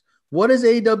Rhodes. What is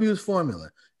AEW's formula?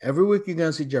 Every week you're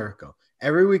gonna see Jericho.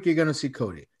 Every week you're gonna see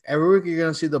Cody. Every week you're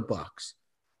gonna see the Bucks.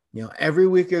 Every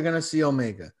week you're gonna see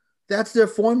Omega. That's their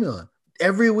formula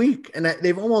every week, and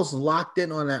they've almost locked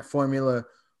in on that formula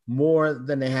more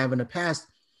than they have in the past.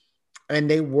 And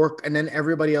they work, and then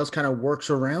everybody else kind of works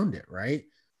around it, right?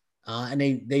 And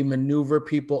they maneuver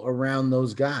people around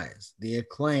those guys. The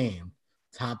Acclaim,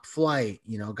 Top Flight,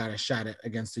 got a shot at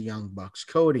against the Young Bucks.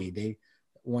 Cody, they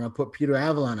want to put Peter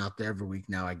Avalon out there every week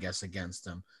now, I guess, against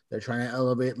them. They're trying to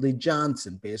elevate Lee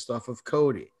Johnson based off of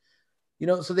Cody.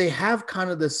 So they have kind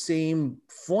of the same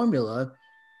formula,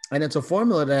 and it's a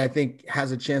formula that I think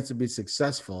has a chance to be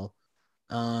successful.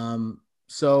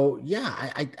 So yeah,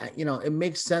 I it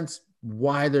makes sense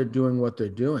why they're doing what they're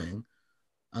doing.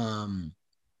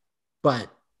 But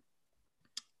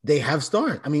they have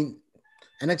stars. I mean,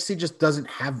 NXT just doesn't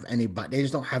have anybody. They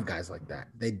just don't have guys like that.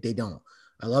 They don't.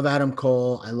 I love Adam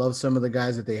Cole. I love some of the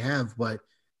guys that they have, but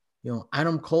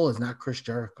Adam Cole is not Chris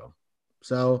Jericho.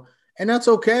 So, and that's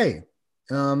okay.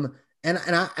 And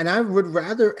I would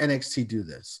rather NXT do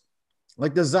this.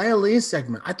 Like the Xia Li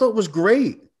segment, I thought was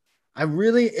great. I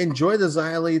really enjoy the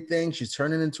Xia Li thing. She's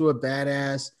turning into a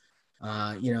badass.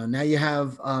 Now you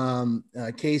have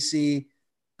Casey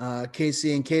and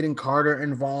Kaden Carter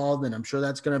involved, and I'm sure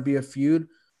that's going to be a feud.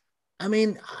 I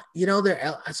mean, they're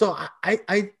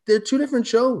two different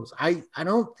shows. I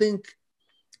don't think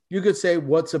you could say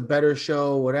what's a better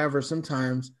show, whatever.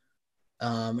 Sometimes,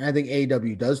 I think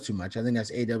AEW does too much. I think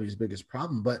that's AEW's biggest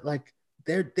problem. But like,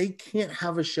 they can't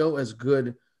have a show as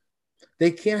good.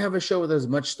 They can't have a show with as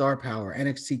much star power.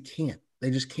 NXT can't. They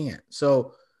just can't.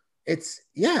 So it's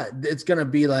going to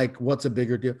be like, what's a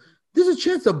bigger deal? There's a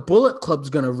chance the Bullet Club's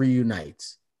going to reunite.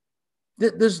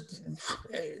 There's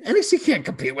NXT can't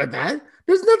compete with that.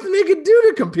 There's nothing they can do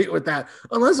to compete with that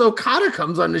unless Okada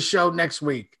comes on the show next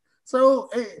week. So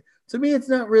to me, it's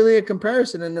not really a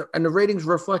comparison, and the ratings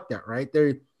reflect that, right?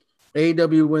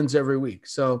 AEW wins every week.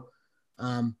 So,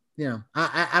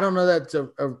 I don't know that's a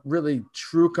really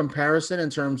true comparison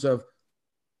in terms of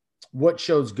what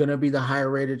show's going to be the higher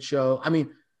rated show. I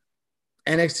mean,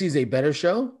 NXT is a better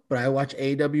show, but I watch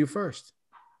AEW first.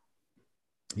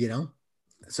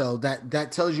 So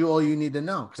that tells you all you need to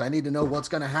know, because I need to know what's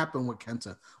going to happen with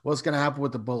Kenta, what's going to happen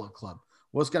with the Bullet Club,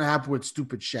 what's going to happen with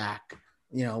Stupid Shaq,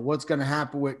 what's going to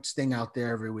happen with Sting out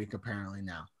there every week apparently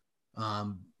now.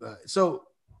 So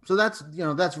that's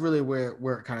that's really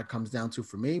where it kind of comes down to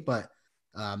for me. But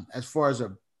as far as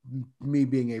me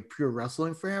being a pure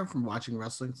wrestling fan from watching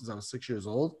wrestling since I was 6 years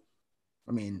old,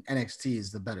 I mean, NXT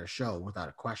is the better show without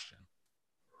a question.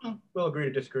 We'll agree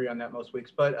to disagree on that most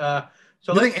weeks, but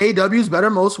so you think AEW is better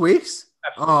most weeks?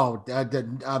 Absolutely.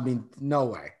 Oh, I mean, no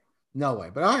way.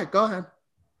 But all right, go ahead.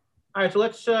 All right, so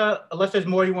let's unless there's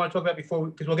more you want to talk about before,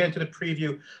 because we'll get into the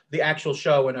preview, the actual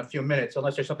show in a few minutes.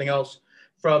 Unless there's something else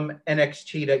from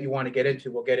NXT that you want to get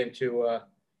into, we'll get into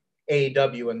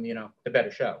AEW and the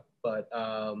better show. But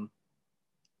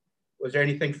was there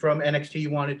anything from NXT you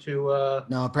wanted to?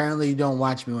 No, apparently you don't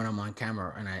watch me when I'm on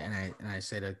camera, and I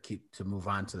say to move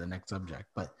on to the next subject.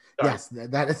 But sorry. Yes,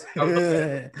 that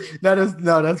is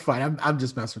no, that's fine. I'm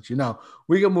just messing with you. No,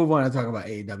 we can move on and talk about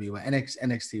AEW.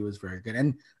 NXT was very good,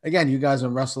 and again, you guys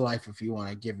on Wrestle Life, if you want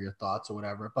to give your thoughts or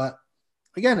whatever. But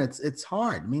again, it's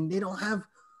hard. I mean, they don't have,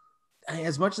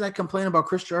 as much as I complain about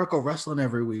Chris Jericho wrestling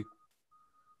every week,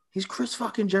 he's Chris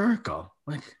fucking Jericho.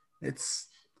 Like,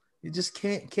 you just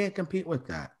can't compete with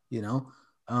that,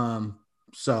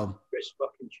 So Chris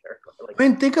fucking Jericho. I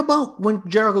mean, think about when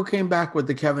Jericho came back with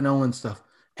the Kevin Owens stuff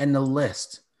and the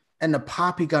list and the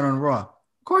pop he got on Raw.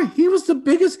 Corey, he was the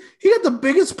biggest. He got the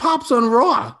biggest pops on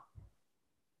Raw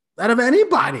out of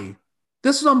anybody.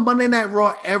 This is on Monday Night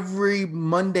Raw every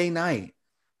Monday night,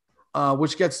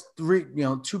 which gets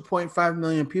 2.5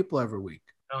 million people every week.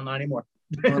 No, not anymore.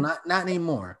 Well, not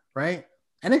anymore, right?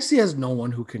 NXT has no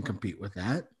one who can compete with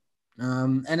that.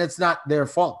 And it's not their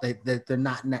fault. They're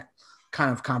not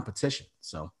kind of competition.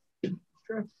 So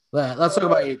Sure. let's talk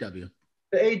about AEW.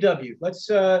 The AEW. Let's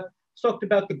talk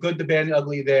about the good, the bad, and the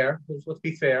ugly there. Let's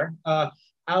be fair. Off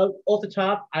the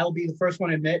top, I'll be the first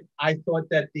one to admit I thought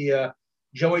that the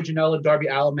Joey Janela Darby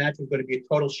Allin match was going to be a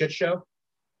total shit show.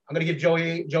 I'm going to give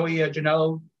Joey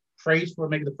Janela praise for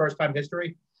maybe the first time in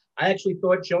history. I actually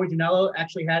thought Joey Janela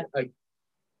actually had a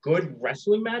good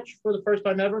wrestling match for the first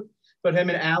time ever. But him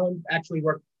and Allin actually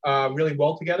worked really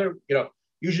well together.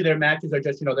 Usually their matches are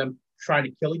just them trying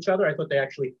to kill each other. I thought they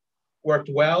actually worked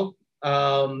well.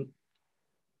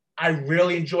 I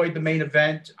really enjoyed the main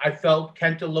event. I felt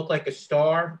Kenta looked like a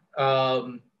star.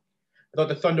 I thought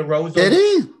the Thunder Rosa. Did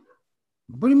he?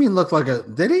 What do you mean looked like a?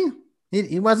 Did he?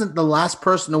 He wasn't the last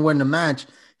person to win the match.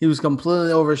 He was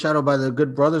completely overshadowed by the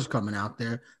Good Brothers coming out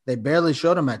there. They barely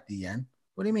showed him at the end.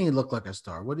 What do you mean he looked like a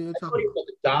star? What are you talking about?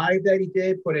 The dive that he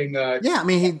did, putting. Yeah, I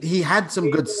mean he had some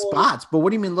good spots, but what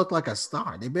do you mean looked like a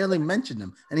star? They barely mentioned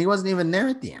him, and he wasn't even there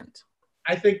at the end.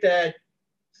 I think that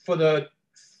for the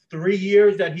 3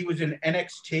 years that he was in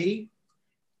NXT,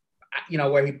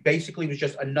 where he basically was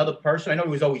just another person. I know he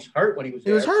was always hurt when he was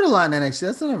there. He was hurt a lot in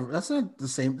NXT. That's not the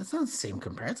same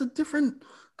comparison. It's a different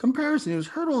comparison. He was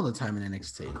hurt all the time in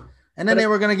NXT. And then they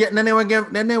were gonna give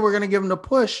him the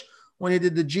push when he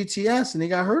did the GTS and he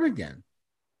got hurt again.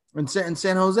 In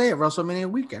San Jose at WrestleMania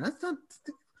weekend. That's not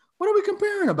what are we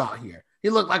comparing about here? He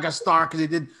looked like a star because he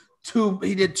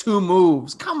did two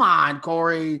moves. Come on,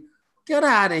 Corey. Get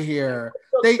out of here.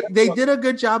 They did a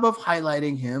good job of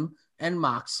highlighting him and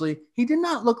Moxley. He did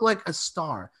not look like a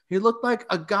star. He looked like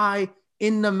a guy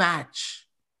in the match.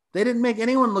 They didn't make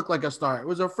anyone look like a star. It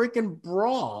was a freaking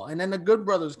brawl. And then the Good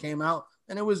Brothers came out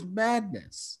and it was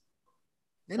madness.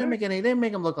 They didn't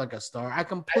make him look like a star. I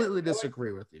completely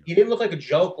disagree with you. He didn't look like a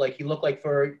joke like he looked like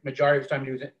for majority of the time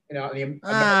he was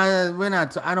we're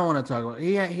not. I don't want to talk about.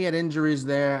 He had injuries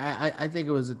there. I think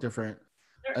it was a different.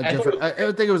 I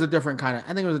think it was a different kind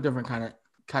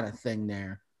of thing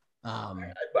there.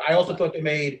 I also thought they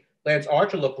made Lance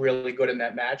Archer look really good in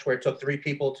that match, where it took 3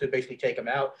 people to basically take him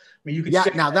out. I mean, you could. Yeah,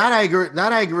 now that I agree.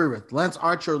 That I agree with. Lance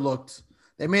Archer looked.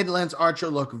 They made Lance Archer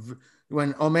look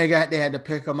when Omega they had to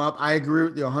pick him up. I agree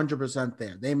with you 100%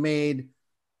 there. They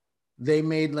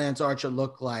made Lance Archer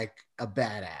look like a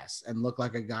badass and look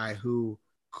like a guy who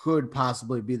could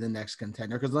possibly be the next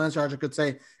contender, because Lance Archer could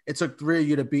say, "It took 3 of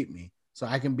you to beat me, so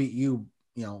I can beat you,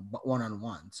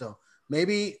 one-on-one." So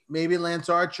maybe Lance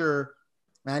Archer.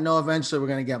 I know eventually we're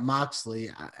gonna get Moxley.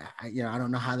 I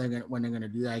don't know when they're gonna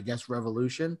do that. I guess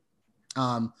Revolution.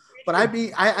 But I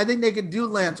think they could do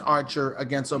Lance Archer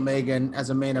against Omega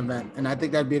as a main event, and I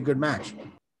think that'd be a good match.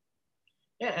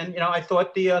 Yeah, and I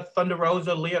thought the Thunder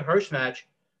Rosa Leah Hirsch match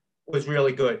was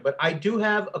really good, but I do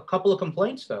have a couple of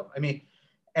complaints though. I mean,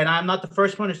 and I'm not the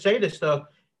first one to say this though.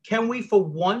 Can we for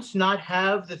once not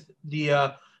have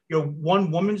the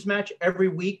one women's match every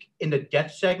week in the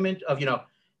death segment of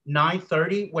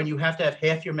 9:30 when you have to have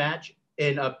half your match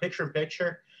in a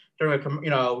picture-in-picture during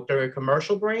a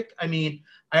commercial break? I mean,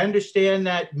 I understand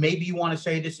that maybe you want to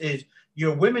say this is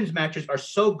your women's matches are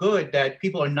so good that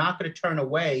people are not going to turn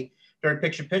away during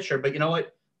picture-in-picture, but you know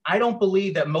what? I don't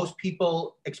believe that most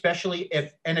people, especially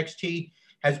if NXT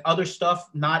has other stuff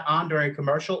not on during a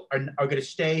commercial, are going to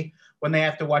stay when they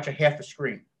have to watch a half a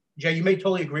screen. Jay, you may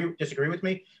totally disagree with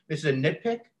me. This is a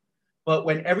nitpick, but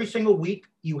when every single week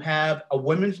you have a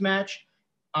women's match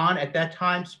on at that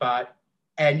time spot,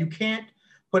 and you can't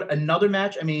put another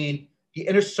match. I mean, the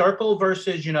Inner Circle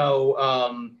versus,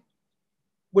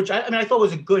 which I thought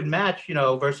was a good match,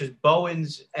 versus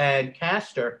Bowens and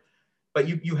Caster, but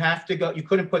you have to go. You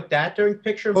couldn't put that during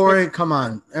picture. Corey, come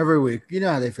on, every week. You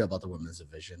know how they feel about the women's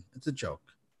division. It's a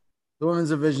joke. The women's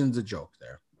division's a joke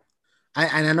there.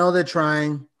 I know they're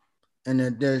trying,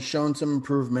 and they're showing some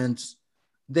improvements.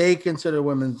 They consider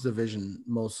women's division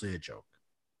mostly a joke,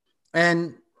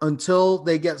 and until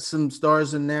they get some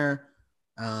stars in there.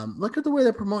 Look at the way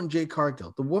they're promoting Jade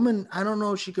Cargill. The woman, I don't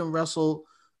know if she can wrestle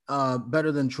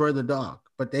better than Troy the Dog,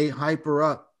 but they hype her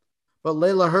up. But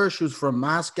Layla Hirsch, who's from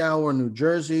Moscow or New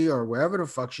Jersey or wherever the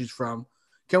fuck she's from,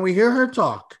 can we hear her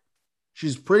talk?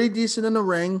 She's pretty decent in the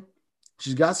ring.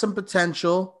 She's got some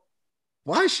potential.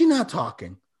 Why is she not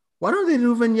talking? Why don't they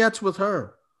do vignettes with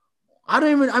her? I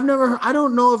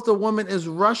don't know if the woman is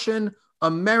Russian,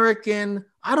 American.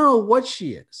 I don't know what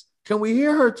she is. Can we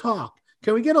hear her talk?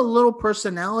 Can we get a little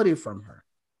personality from her?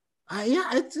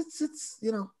 It's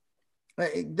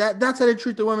that's how they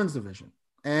treat the women's division.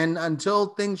 And until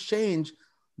things change,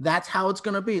 that's how it's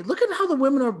going to be. Look at how the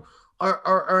women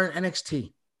are in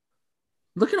NXT.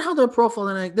 Look at how they're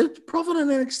profiling. They're profiling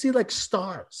NXT like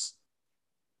stars.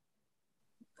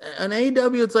 On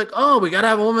AEW, it's like, oh, we got to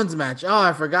have a women's match. Oh,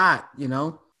 I forgot,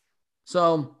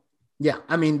 So, yeah,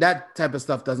 I mean, that type of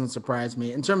stuff doesn't surprise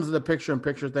me. In terms of the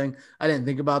picture-in-picture thing, I didn't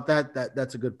think about that.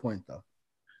 That's a good point, though.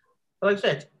 Like I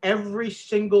said, it's every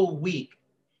single week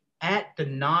at the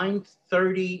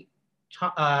 9:30,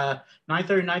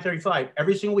 9:35,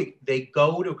 every single week. They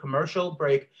go to a commercial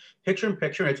break,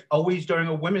 picture-in-picture, and it's always during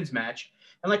a women's match.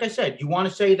 And like I said, you want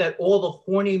to say that all the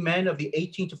horny men of the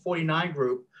 18 to 49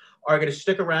 group are going to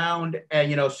stick around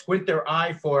and, squint their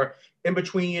eye for in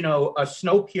between, a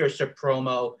Snowpiercer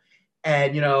promo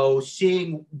and,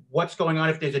 seeing what's going on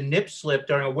if there's a nip slip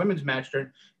during a women's match during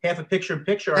half a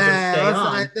picture-in-picture are going to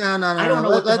stay on. No. I don't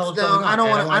know what the hell is going on. I don't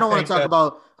want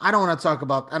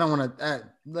to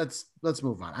let's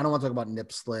move on. I don't want to talk about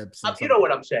nip slips. You know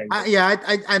what I'm saying.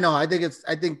 I know. I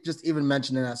think just even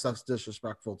mentioning that stuff's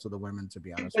disrespectful to the women, to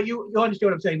be honest. But you understand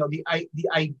what I'm saying, though. The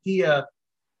idea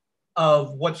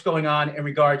of what's going on in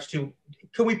regards to,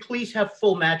 can we please have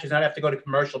full matches, not have to go to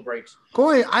commercial breaks?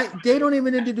 Corey, they don't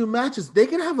even need to do matches. They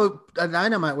can have a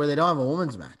Dynamite where they don't have a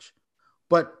women's match,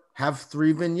 but have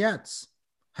 3 vignettes,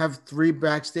 have 3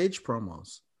 backstage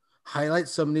promos, highlight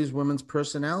some of these women's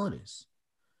personalities.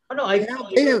 Oh,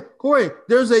 no, Corey,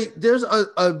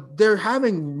 they're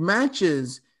having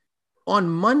matches on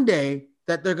Monday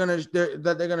that they're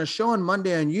gonna show on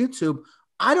Monday on YouTube.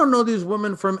 I don't know these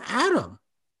women from Adam.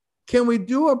 Can we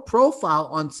do a profile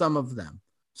on some of them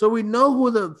so we know who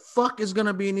the fuck is going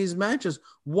to be in these matches?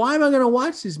 Why am I going to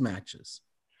watch these matches?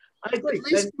 I agree. At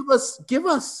least give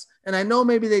us, and I know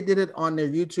maybe they did it on their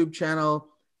YouTube channel,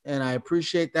 and I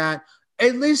appreciate that.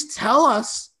 At least tell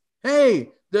us,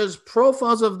 hey, there's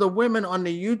profiles of the women on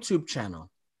the YouTube channel.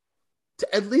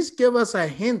 To at least give us a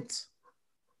hint,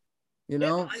 I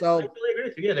really agree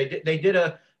with you. Yeah, they did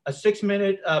a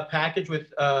 6-minute package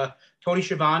with Tony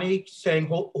Schiavone saying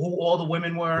who all the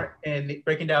women were and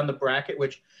breaking down the bracket,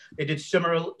 which they did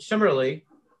similarly.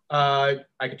 I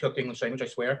could talk the English language, I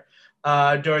swear,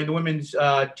 during the women's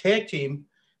tag team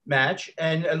match.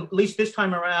 And at least this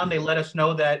time around, they let us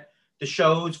know that the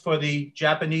shows for the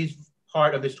Japanese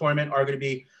part of this tournament are going to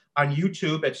be on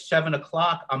YouTube at 7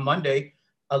 o'clock on Monday,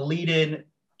 a lead-in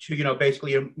to,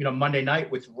 basically, Monday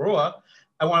night with Raw.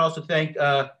 I want to also thank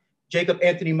Jacob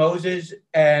Anthony Moses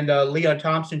and Leon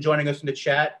Thompson joining us in the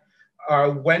chat.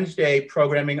 Our Wednesday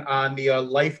programming on the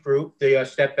Life Group, the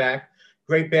Step Back,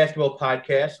 great basketball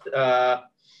podcast,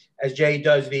 as Jay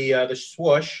does the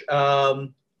swoosh.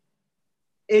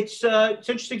 It's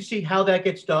interesting to see how that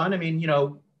gets done. I mean,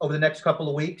 over the next couple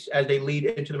of weeks as they lead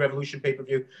into the Revolution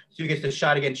pay-per-view, so he gets the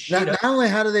shot against Shida. Not only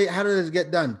how do this get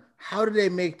done, how do they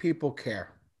make people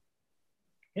care?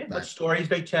 Yeah, what stories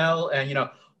they tell, and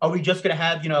are we just going to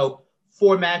have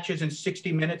 4 matches in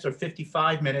 60 minutes or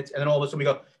 55 minutes, and then all of a sudden we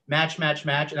go match,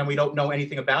 and then we don't know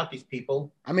anything about these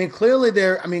people? Clearly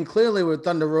with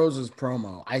Thunder Rosa's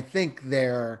promo, I think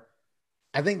they're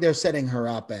setting her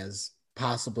up as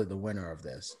possibly the winner of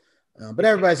this. But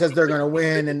everybody says they're going to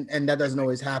win, and that doesn't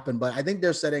always happen. But I think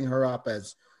they're setting her up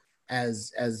as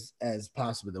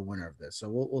possibly the winner of this. So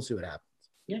we'll see what happens.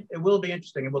 Yeah, it will be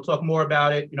interesting, and we'll talk more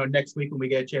about it, next week when we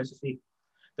get a chance to see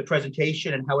the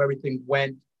presentation and how everything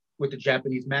went with the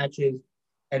Japanese matches.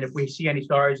 And if we see any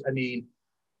stars,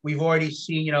 we've already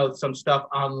seen, some stuff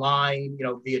online,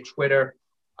 via Twitter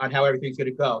on how everything's going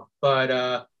to go.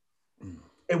 But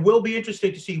it will be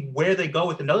interesting to see where they go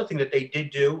with another thing that they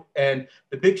did do. And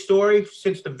the big story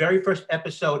since the very first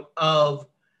episode of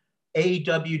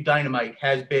AEW Dynamite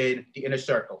has been the Inner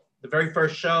Circle. The very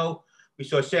first show, we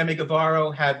saw Sammy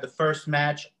Guevara have the first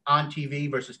match on TV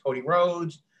versus Cody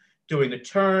Rhodes, doing the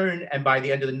turn. And by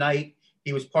the end of the night,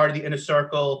 he was part of the Inner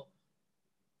Circle,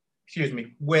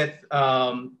 with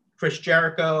Chris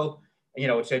Jericho,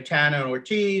 and, Santana and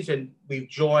Ortiz. And we've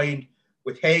joined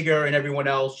with Hager and everyone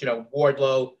else,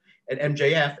 Wardlow and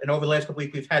MJF. And over the last couple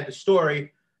weeks, we've had the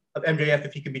story of MJF,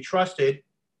 if he can be trusted.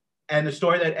 And the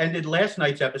story that ended last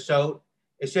night's episode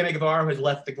is Sammy Guevara has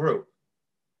left the group.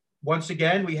 Once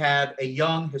again, we have a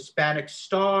young Hispanic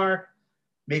star,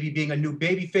 maybe being a new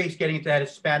babyface, getting into that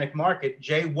Hispanic market.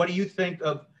 Jay, what do you think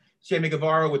of Sammy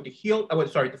Guevara with the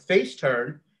face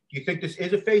turn? Do you think this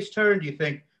is a face turn? Do you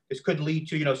think this could lead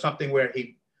to, something where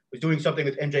he was doing something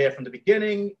with MJF from the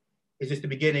beginning? Is this the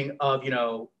beginning of,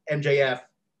 MJF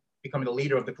becoming the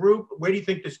leader of the group? Where do you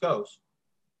think this goes?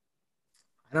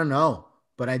 I don't know,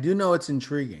 but I do know it's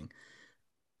intriguing.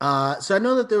 So I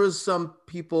know that there was some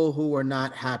people who were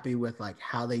not happy with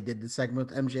how they did the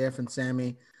segment with MJF and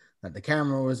Sammy, that the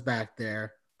camera was back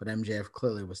there, but MJF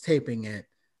clearly was taping it.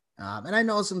 And I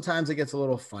know sometimes it gets a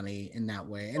little funny in that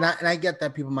way. And I get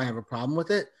that people might have a problem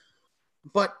with it,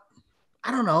 but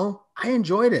I don't know. I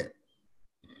enjoyed it.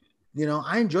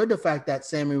 I enjoyed the fact that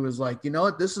Sammy was like, you know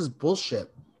what, this is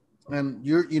bullshit. And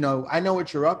I know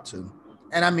what you're up to.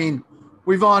 And I mean,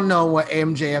 we've all known what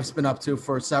MJF's been up to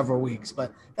for several weeks,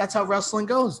 but that's how wrestling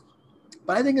goes.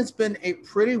 But I think it's been a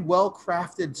pretty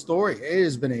well-crafted story. It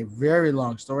has been a very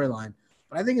long storyline,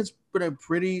 but I think it's been a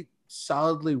pretty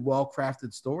solidly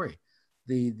well-crafted story.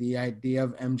 The idea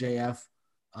of MJF,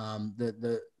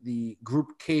 the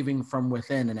group caving from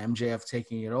within and MJF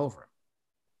taking it over.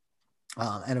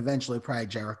 And eventually probably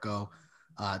Jericho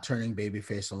turning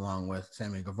babyface along with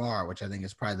Sammy Guevara, which I think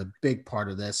is probably the big part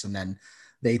of this. And then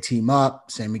they team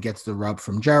up. Sammy gets the rub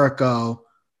from Jericho,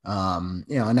 and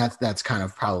that's kind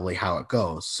of probably how it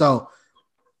goes. So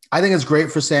I think it's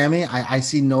great for Sammy. I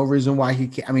see no reason why he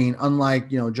can't. I mean, unlike,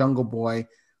 Jungle Boy,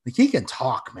 like, he can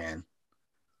talk, man.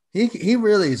 He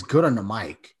really is good on the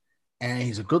mic, and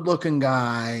he's a good looking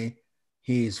guy.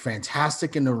 He's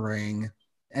fantastic in the ring.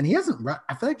 And he hasn't,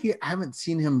 I feel like I haven't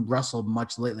seen him wrestle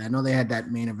much lately. I know they had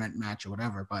that main event match or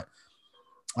whatever, but,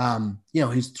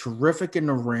 he's terrific in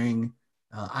the ring.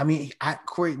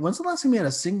 Corey, when's the last time he had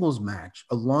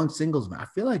a long singles match? I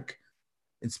feel like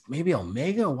it's maybe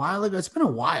Omega a while ago. It's been a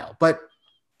while. But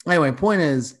anyway, point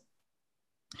is,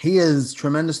 he is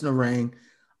tremendous in the ring,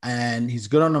 and he's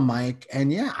good on the mic.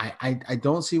 And yeah, I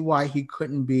don't see why he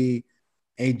couldn't be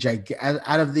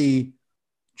out of the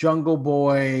Jungle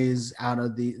Boys, out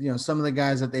of the, some of the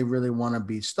guys that they really want to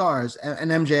be stars,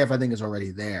 and MJF, I think, is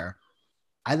already there.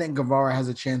 I think Guevara has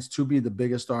a chance to be the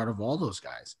biggest star of all those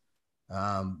guys,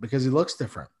 because he looks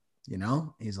different.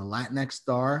 He's a Latinx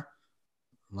star,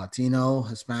 Latino,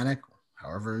 Hispanic,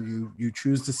 however you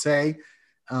choose to say.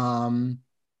 And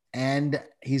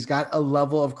he's got a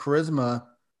level of charisma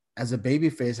as a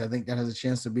babyface, I think, that has a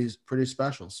chance to be pretty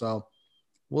special. So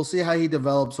we'll see how he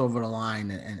develops over the line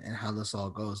and how this all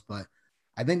goes. But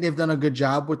I think they've done a good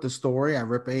job with the story. I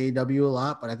rip AEW a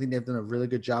lot, but I think they've done a really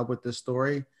good job with this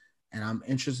story. And I'm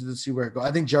interested to see where it goes.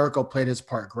 I think Jericho played his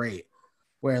part great,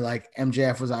 where like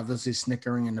MJF was obviously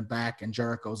snickering in the back, and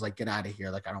Jericho was like, get out of here.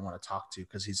 Like, I don't want to talk to you,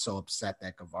 because he's so upset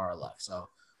that Guevara left. So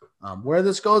where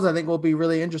this goes, I think will be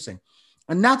really interesting.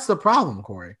 And that's the problem,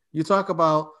 Corey. You talk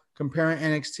about comparing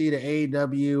NXT to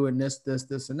AEW and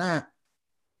this and that.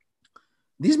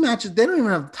 These matches, they don't even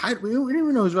have title. We don't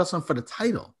even know who's wrestling for the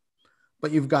title.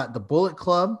 But you've got the Bullet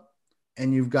Club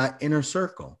and you've got Inner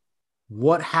Circle.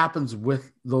 What happens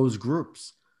with those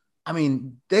groups? I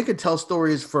mean, they could tell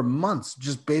stories for months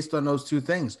just based on those two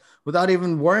things without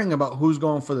even worrying about who's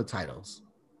going for the titles.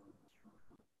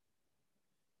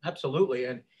 Absolutely.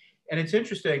 And it's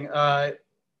interesting.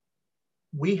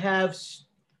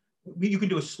 You can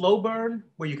do a slow burn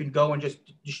where you can go and just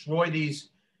destroy these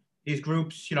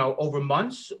groups, over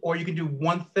months, or you can do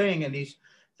one thing and these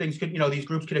things could, these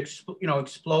groups could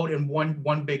explode in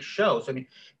one big show. So, I mean,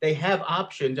 they have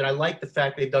options, and I like the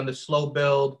fact they've done the slow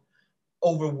build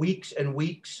over weeks and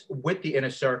weeks with the Inner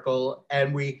Circle,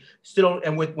 and we still don't,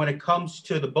 and when it comes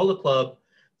to the Bullet Club,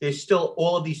 there's still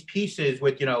all of these pieces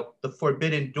with, the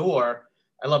forbidden door.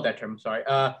 I love that term. I'm sorry.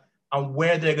 On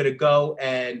where they're going to go.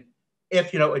 And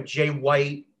if, a Jay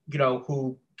White,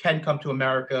 who can come to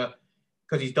America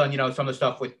because he's done, some of the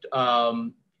stuff with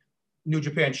New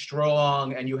Japan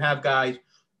Strong, and you have guys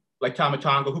like Tama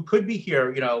Tonga who could be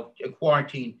here, in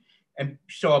quarantine and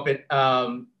show up at.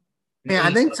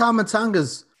 I think Tama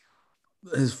Tonga's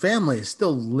his family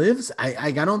still lives.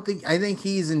 I think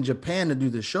he's in Japan to do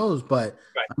the shows, but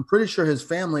right. I'm pretty sure his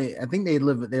family, I think they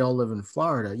all live in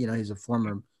Florida. He's a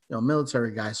former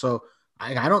military guy. So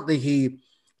I don't think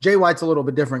Jay White's a little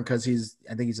bit different because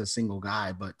I think he's a single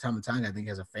guy, but Tama Tonga, I think,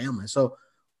 has a family. So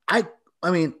I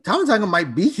mean, Tama Tonga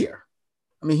might be here.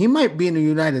 I mean, he might be in the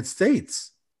United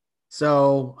States.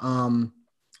 So,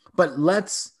 but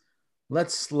let's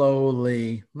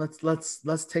slowly,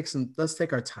 let's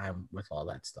take our time with all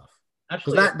that stuff.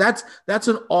 Absolutely. That's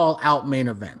an all out main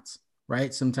event,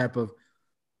 right? Some type of,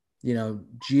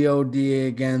 God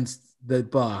against the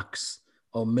Bucks,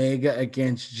 Omega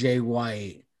against Jay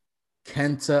White,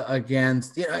 Kenta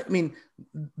against, I mean,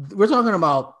 we're talking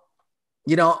about,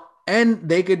 and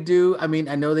they could do, I mean,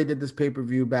 I know they did this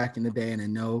pay-per-view back in the day, and I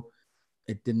know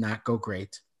it did not go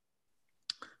great,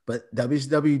 but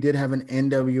WCW did have an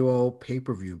NWO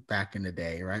pay-per-view back in the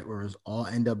day, right? Where it was all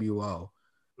NWO.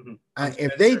 Mm-hmm.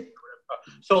 If they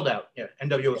sold out,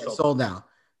 NWO sold out.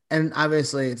 And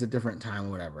obviously it's a different time,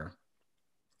 whatever.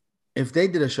 If they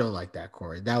did a show like that,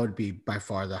 Corey, that would be by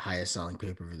far the highest selling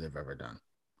pay-per-view they've ever done.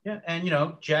 Yeah, and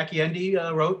Jackie Endy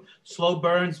wrote, "Slow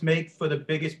burns make for the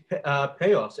biggest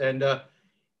payoffs." And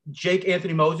Jake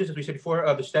Anthony Moses, as we said before,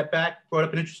 the Step Back, brought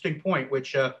up an interesting point,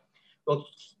 which we'll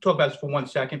talk about this for 1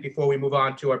 second before we move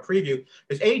on to our preview.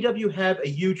 Does AEW have a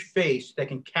huge face that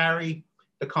can carry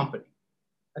the company?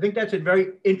 I think that's a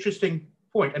very interesting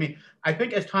point. I mean, I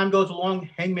think as time goes along,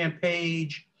 Hangman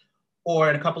Page, or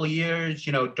in a couple of years,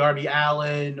 Darby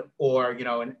Allin, or,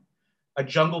 a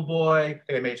Jungle Boy. I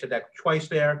think I may have said that twice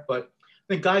there, but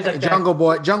I think guys like Jungle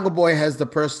Boy has the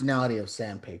personality of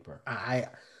sandpaper.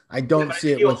 I don't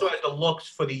see it. He also has the looks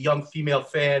for the young female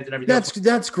fans and everything.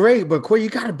 That's great, but Corey, you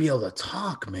got to be able to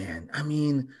talk, man. I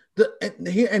mean,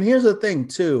 here's the thing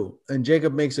too, and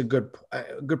Jacob makes a good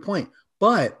point,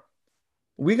 but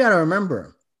we got to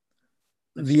remember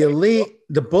the Elite,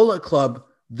 the Bullet Club.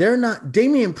 They're not.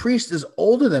 Damian Priest is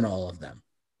older than all of them,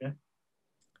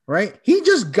 right? He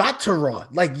just got to Raw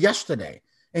like yesterday,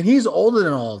 and he's older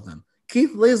than all of them.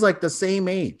 Keith Lee's like the same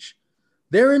age.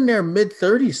 They're in their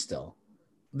mid-30s still.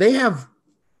 They have,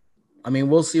 I mean,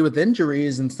 we'll see with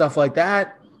injuries and stuff like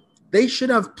that. They should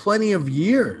have plenty of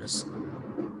years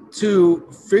to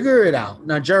figure it out.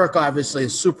 Now, Jericho obviously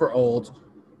is super old,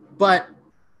 but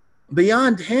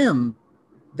beyond him,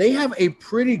 they have a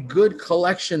pretty good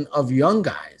collection of young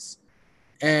guys.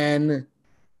 And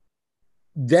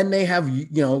then they have,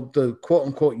 the quote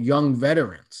unquote young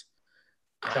veterans.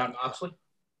 Jon Moxley?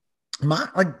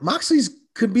 Moxley's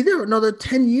could be there another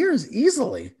 10 years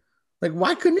easily. Like,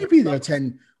 why couldn't he be there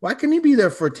 10? Why couldn't he be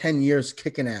there for 10 years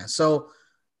kicking ass? So,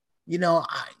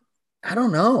 I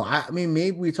don't know. I mean,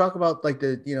 maybe we talk about like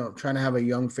trying to have a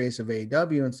young face of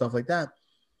AEW and stuff like that.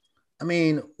 I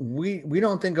mean, we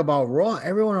don't think about Raw.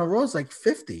 Everyone on Raw is like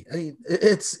 50. I mean,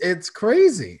 it's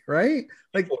crazy, right?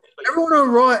 Like everyone on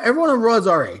Raw is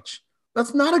our age.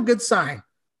 That's not a good sign.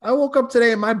 I woke up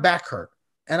today and my back hurt,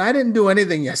 and I didn't do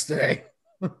anything yesterday.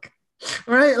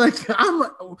 Right? Like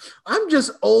I'm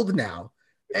just old now.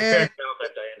 And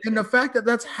the fact that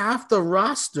that's half the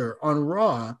roster on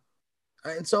Raw.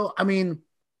 And so, I mean,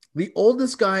 the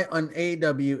oldest guy on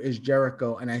AEW is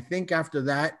Jericho. And I think after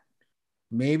that,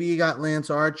 maybe you got Lance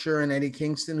Archer and Eddie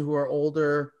Kingston who are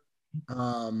older.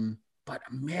 But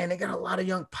man, they got a lot of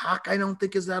young. Pac, I don't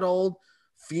think is that old.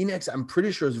 Phoenix, I'm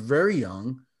pretty sure is very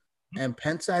young. And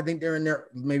Penta, I think they're in their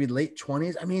maybe late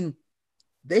 20s. I mean,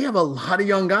 they have a lot of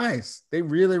young guys. They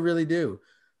really, really do.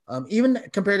 Even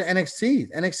compared to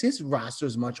NXT, NXT's roster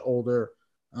is much older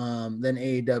than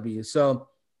AEW. So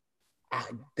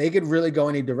they could really go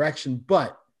any direction.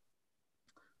 But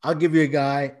I'll give you a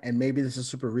guy, and maybe this is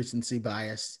super recency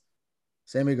bias,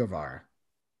 Sammy Guevara.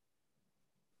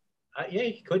 Yeah,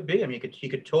 he could be. I mean, he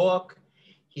could talk.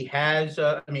 He has.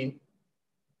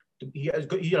 He has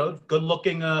good, good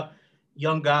looking.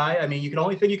 Young guy. I mean, the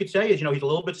only thing you could say is, he's a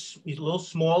little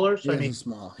smaller. So He is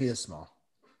small.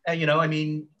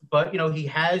 And, but he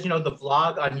has, the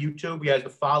vlog on YouTube. He has the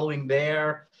following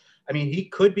there. I mean, he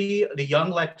could be the young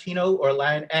Latino or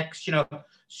Latinx,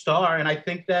 star. And I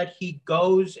think that he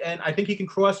goes, and I think he can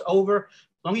cross over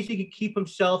as long as he can keep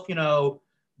himself,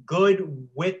 good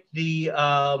with the,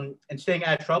 and staying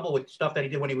out of trouble with stuff that he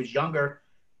did when he was younger,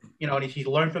 and he's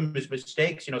learned from his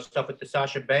mistakes, stuff with the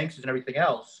Sasha Banks and everything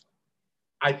else.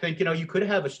 I think, you could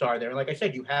have a star there. And like I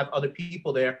said, you have other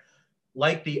people there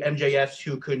like the MJFs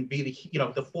who can be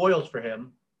the, the foils for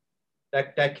him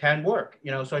that can work,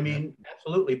 So, I mean,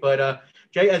 absolutely. But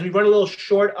Jay, as we run a little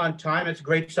short on time, it's a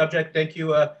great subject. Thank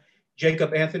you,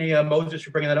 Jacob Anthony Moses,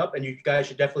 for bringing that up. And you guys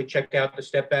should definitely check out the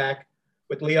Step Back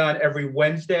with Leon every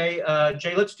Wednesday.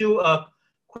 Jay, let's do a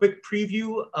quick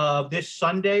preview of this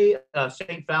Sunday,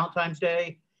 St. Valentine's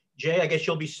Day. Jay, I guess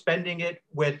you'll be spending it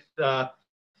with the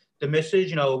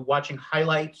missus, watching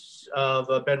highlights of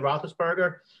Ben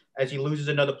Roethlisberger as he loses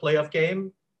another playoff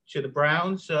game to the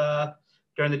Browns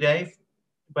during the day.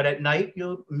 But at night,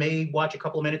 you may watch a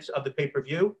couple of minutes of the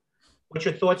pay-per-view. What's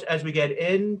your thoughts as we get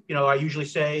in? I usually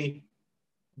say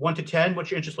 1 to 10. What's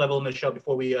your interest level in the show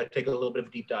before we take a little bit of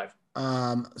a deep dive?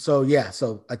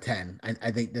 So a 10.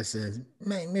 I think this is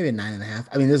maybe a 9.5.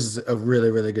 I mean, this is a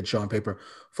really, really good show on paper.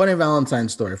 Funny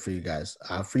Valentine's story for you guys.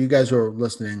 For you guys who are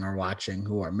listening or watching,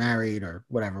 who are married or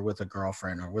whatever, with a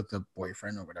girlfriend or with a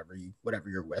boyfriend or whatever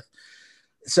you're with.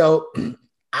 So,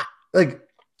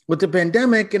 with the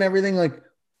pandemic and everything, like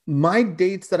my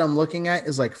dates that I'm looking at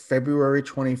is like February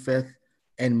 25th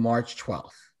and March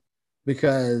 12th,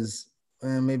 because I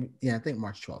think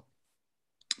March 12th,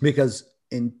 because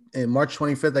in March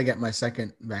 25th, I get my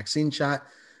second vaccine shot.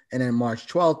 And then March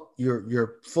 12th,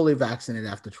 you're fully vaccinated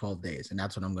after 12 days. And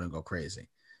that's when I'm going to go crazy.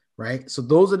 Right. So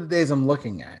those are the days I'm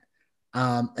looking at.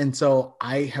 And so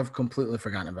I have completely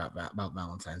forgotten about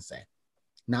Valentine's Day.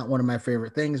 Not one of my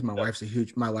favorite things. My wife's a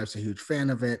huge fan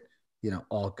of it.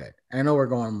 All good. I know we're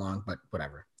going long, but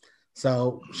whatever.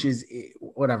 So she's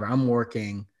whatever. I'm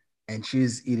working. and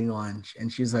she's eating lunch,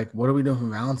 and she's like, "What are we doing for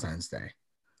Valentine's Day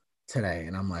today?"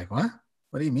 And I'm like, "What?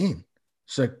 What do you mean?"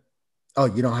 She's like, "Oh,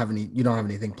 you don't have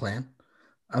anything planned?"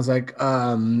 I was like,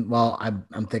 well,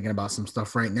 I'm thinking about some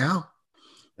stuff right now."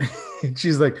 And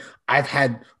she's like,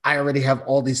 I already have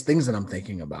all these things that I'm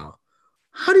thinking about.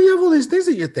 How do you have all these things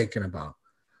that you're thinking about?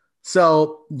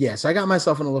 So, yes, I got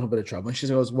myself in a little bit of trouble. And she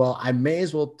goes, well, I may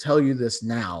as well tell you this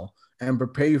now and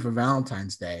prepare you for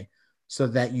Valentine's Day so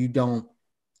that you don't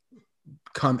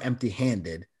come empty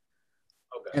handed.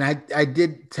 Okay. And I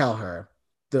did tell her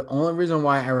the only reason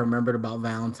why I remembered about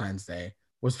Valentine's Day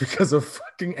was because of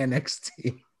fucking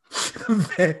NXT.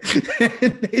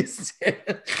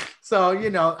 So,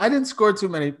 I didn't score too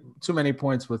many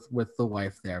points with the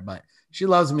wife there, but she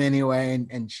loves me anyway,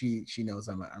 and she knows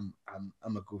I'm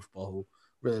a goofball who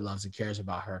really loves and cares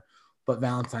about her. But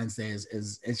Valentine's Day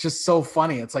is it's just so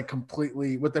funny. It's like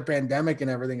completely, with the pandemic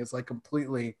and everything, it's like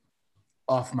completely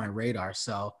off my radar.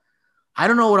 So I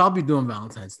don't know what I'll be doing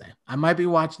Valentine's Day. I might be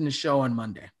watching the show on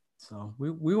Monday. So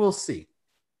we will see.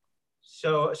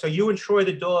 So you and Troy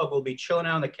the dog will be chilling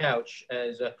out on the couch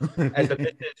as the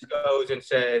business goes and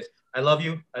says, "I love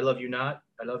you not.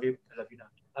 I love you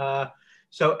not."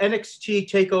 So NXT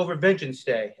Takeover Vengeance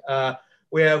Day.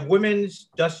 We have Women's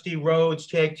Dusty Rhodes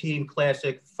Tag Team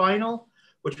Classic Final,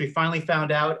 which we finally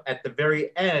found out at the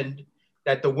very end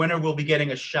that the winner will be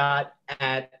getting a shot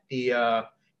at the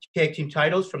tag team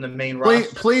titles from the main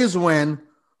roster. Please win.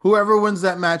 Whoever wins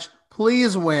that match,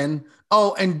 please win.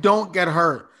 Oh, and don't get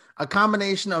hurt. A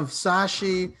combination of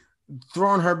Sashi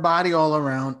throwing her body all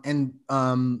around and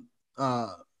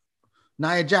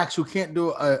Nia Jax, who can't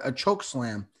do a choke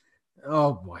slam.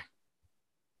 Oh, boy.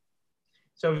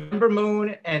 So Ember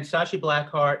Moon and Sashi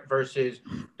Blackheart versus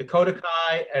Dakota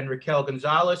Kai and Raquel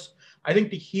Gonzalez. I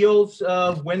think the heels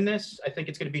win this. I think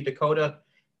it's going to be Dakota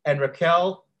and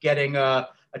Raquel getting a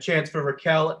chance for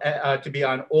Raquel to be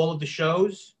on all of the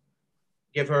shows.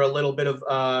 Give her a little bit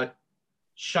of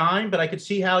shine, but I could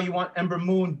see how you want Ember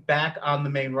Moon back on the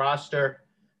main roster.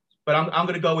 But I'm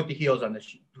going to go with the heels on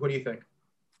this. What do you think?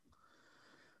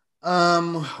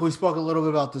 We spoke a little bit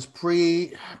about this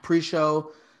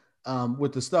pre-show.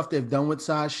 With the stuff they've done with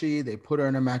Sashi, they put her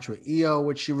in a match with Io,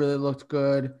 which she really looked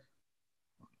good.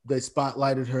 They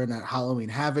spotlighted her in that Halloween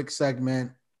Havoc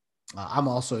segment. I'm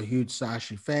also a huge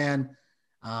Sashi fan.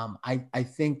 I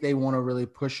think they want to really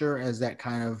push her as that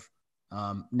kind of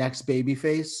next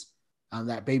babyface,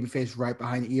 that babyface right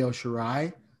behind Io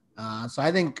Shirai. So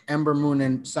I think Ember Moon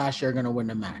and Sashi are going to win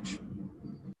the match.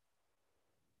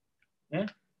 Yeah,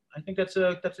 I think that's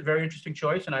a very interesting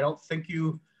choice, and I don't think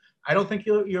you're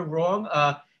wrong.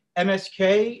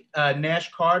 MSK,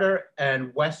 Nash Carter,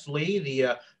 and Wes Lee,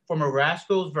 the former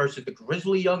Rascals versus the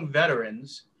Grizzly Young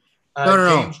Veterans.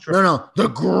 No. The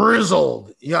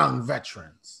grizzled young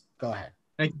veterans. Go ahead.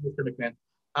 Thank you, Mr.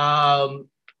 McMahon.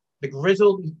 The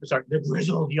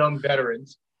grizzled young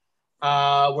veterans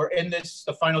were in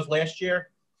the finals last year.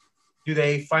 Do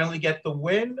they finally get the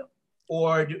win,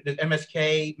 or did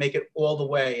MSK make it all the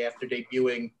way after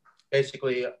debuting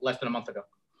basically less than a month ago?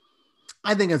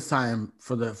 I think it's time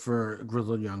for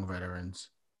grizzled young veterans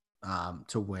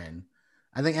to win.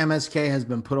 I think MSK has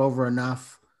been put over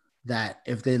enough that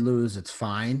if they lose, it's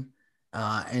fine.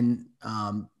 And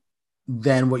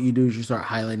then what you do is you start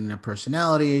highlighting their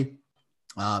personality,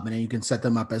 and then you can set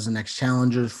them up as the next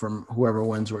challengers from whoever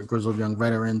wins with grizzled young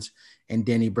veterans and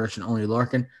Danny Burch and Oney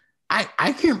Lorcan.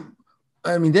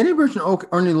 Danny Burch and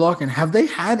Oney Lorcan, have they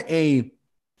had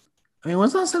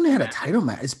when's the last time they had a title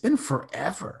match? It's been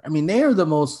forever. They are the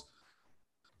most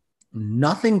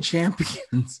nothing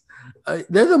champions.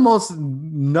 They're the most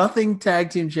nothing tag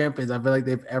team champions I feel like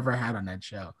they've ever had on that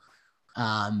show.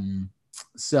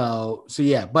 So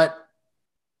yeah, but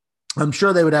I'm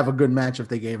sure they would have a good match if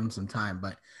they gave them some time.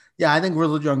 But yeah, I think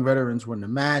grizzled young veterans win the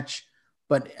match.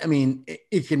 But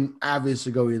it can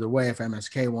obviously go either way. If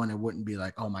MSK won, it wouldn't be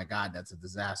like, oh my God, that's a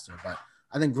disaster. But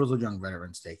I think grizzled young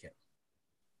veterans take it.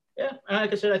 Yeah,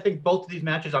 like I said, I think both of these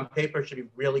matches on paper should be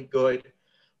really good.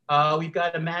 We've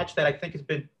got a match that I think has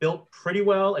been built pretty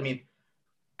well. I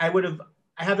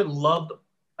haven't loved.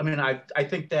 I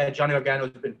think that Johnny Gargano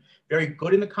has been very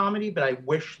good in the comedy, but I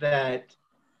wish that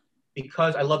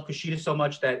because I love Kushida so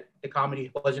much that the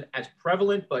comedy wasn't as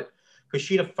prevalent. But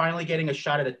Kushida finally getting a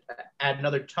shot at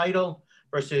another title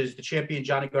versus the champion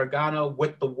Johnny Gargano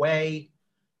with the Way.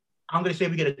 I'm going to say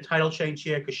we get a title change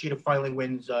here. Kushida finally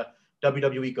wins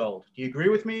WWE Gold. Do you agree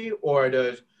with me, or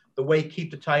does the Way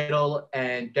keep the title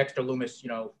and Dexter Lumis,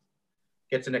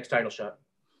 gets the next title shot?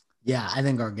 Yeah, I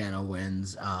think Gargano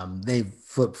wins. They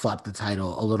flip-flopped the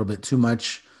title a little bit too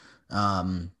much,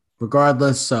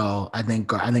 regardless. So I think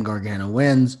Gargano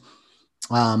wins.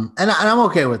 And I'm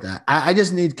okay with that. I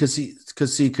just need to see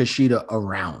Kushida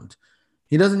around.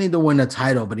 He doesn't need to win a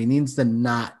title, but he needs to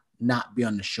not be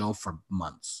on the show for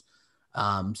months.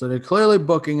 So they're clearly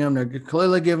booking him. They're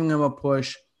clearly giving him a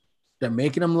push. They're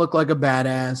making him look like a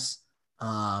badass.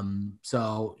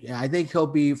 So yeah, I think he'll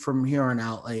be from here on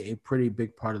out a pretty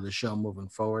big part of the show moving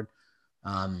forward.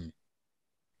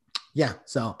 Yeah,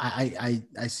 so I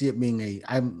see it being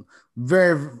I'm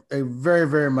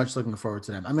very much looking forward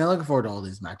to them. I mean, I'm looking forward to all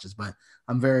these matches, but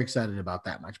I'm very excited about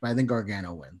that match. But I think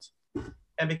Gargano wins.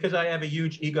 And because I have a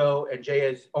huge ego and Jay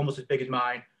is almost as big as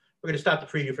mine, we're going to stop the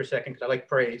preview for a second because I like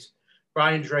praise.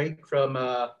 Brian Drake from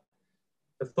the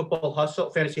Football Hustle,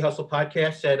 Fantasy Hustle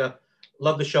podcast said,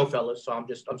 love the show, fellas. So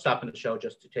I'm stopping the show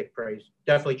just to take praise.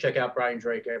 Definitely check out Brian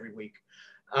Drake every week.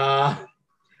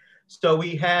 So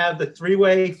we have the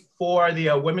three-way for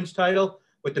the women's title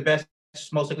with the best,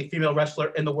 most likely female wrestler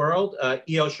in the world,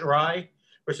 Io Shirai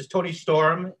versus Toni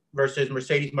Storm versus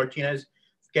Mercedes Martinez,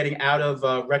 getting out of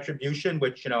Retribution,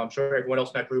 which, I'm sure everyone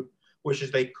else in that group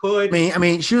wishes they could. I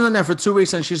mean, she was in there for 2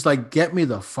 weeks and she's like, get me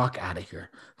the fuck out of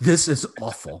here. This is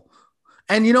awful.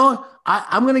 And you know what?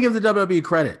 I'm going to give the WWE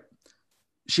credit.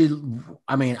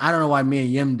 I don't know why Mia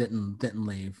Yim didn't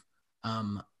leave.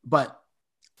 But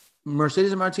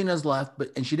Mercedes Martinez left,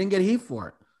 and she didn't get heat for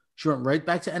it. She went right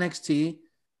back to NXT,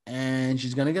 and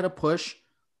she's going to get a push,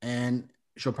 and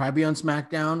she'll probably be on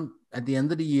SmackDown at the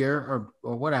end of the year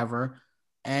or whatever,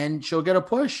 and she'll get a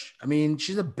push. I mean,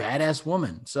 she's a badass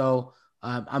woman. So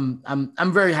I'm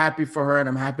very happy for her, and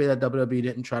I'm happy that WWE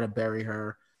didn't try to bury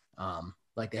her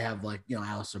like they have,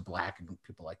 Aleister Black and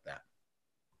people like that.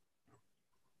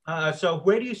 So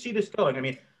where do you see this going? I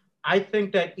mean, I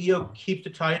think that Io keeps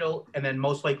the title and then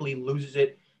most likely loses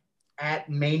it at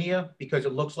Mania because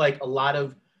it looks like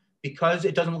because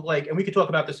it doesn't look like, and we could talk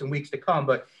about this in weeks to come,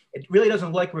 but it really doesn't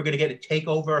look like we're going to get a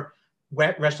takeover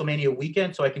WrestleMania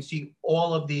weekend. So I can see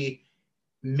all of the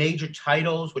major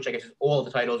titles, which I guess is all of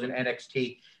the titles in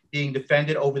NXT, being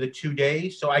defended over the 2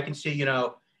 days. So I can see,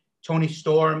 Toni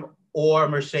Storm or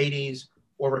Mercedes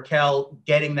or Raquel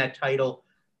getting that title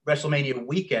WrestleMania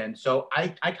weekend. So I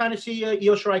kind of see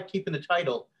Io Shirai keeping the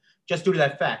title just due to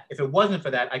that fact. If it wasn't for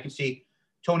that, I can see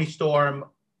Toni Storm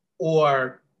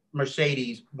or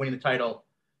Mercedes winning the title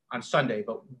on Sunday.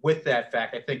 But with that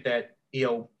fact, I think that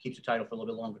Io keeps the title for a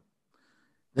little bit longer.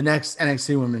 The next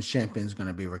NXT Women's Champion is going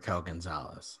to be Raquel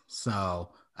Gonzalez. So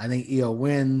I think Io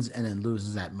wins and then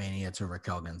loses at Mania to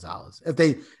Raquel Gonzalez.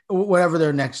 Whatever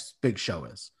their next big show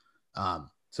is.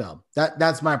 So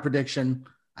that's my prediction.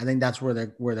 I think that's where they're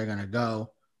going to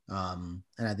go. And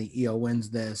I think Io wins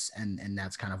this, and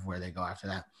that's kind of where they go after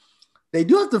that. They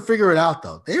do have to figure it out,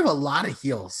 though. They have a lot of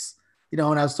heels.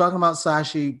 When I was talking about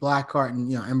Sashi Blackheart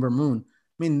and, Ember Moon,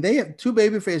 I mean, they have two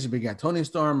baby faces. We got Toni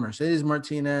Storm, Mercedes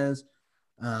Martinez,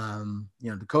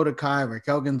 Dakota Kai,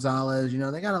 Raquel Gonzalez.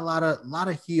 They got a lot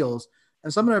of heels.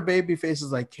 And some of their baby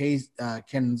faces like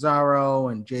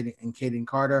Kenzaro and Kaden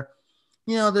Carter,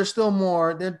 there's still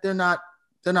more. They're not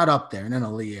up there, and then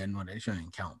Aaliyah and what they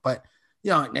shouldn't count. But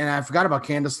and I forgot about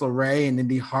Candice LeRae and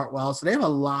Indy Hartwell. So they have a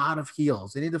lot of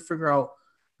heels. They need to figure out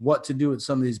what to do with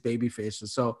some of these baby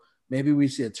faces. So maybe we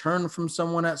see a turn from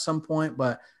someone at some point,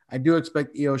 but I do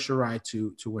expect Io Shirai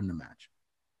to win the match.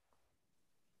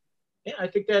 Yeah, I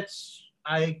think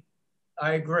I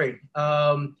agree.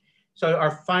 So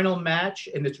our final match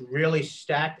in this really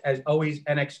stacked, as always,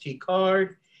 NXT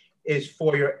card is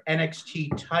for your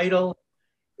NXT title.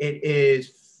 It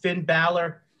is Finn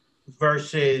Balor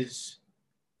versus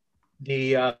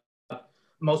the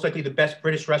most likely the best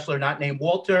British wrestler not named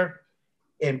Walter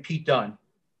and Pete Dunne.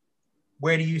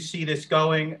 Where do you see this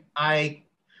going? I'd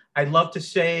love to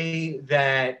say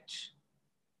that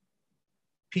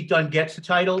Pete Dunne gets the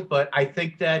title, but I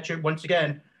think that once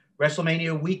again,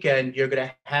 WrestleMania weekend, you're going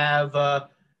to have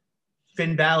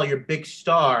Finn Balor, your big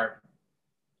star,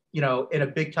 in a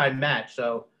big time match.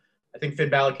 So I think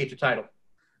Finn Balor keeps the title.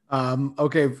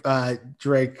 Okay,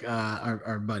 Drake,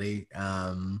 our buddy,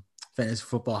 Fantasy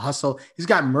Football Hustle. He's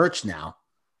got merch now,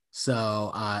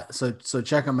 so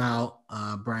check him out,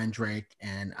 Brian Drake,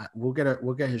 and we'll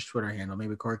get his Twitter handle.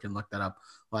 Maybe Corey can look that up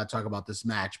while I talk about this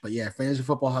match. But yeah, Fantasy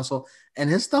Football Hustle, and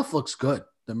his stuff looks good.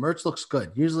 The merch looks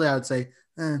good. Usually, I would say,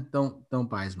 don't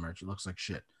buy his merch. It looks like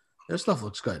shit. Their stuff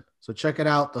looks good, so check it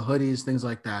out. The hoodies, things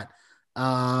like that.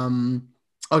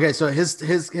 Okay, so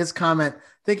his comment,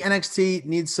 I think NXT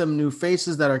needs some new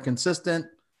faces that are consistent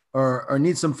or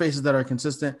needs some faces that are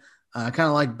consistent. Kind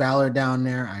of like Balor down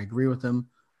there. I agree with him.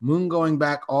 Moon going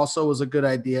back also was a good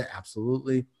idea.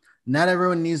 Absolutely. Not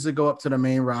everyone needs to go up to the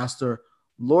main roster.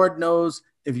 Lord knows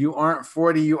if you aren't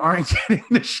 40, you aren't getting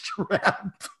the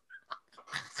strap.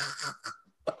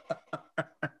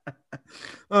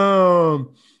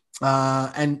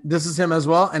 And this is him as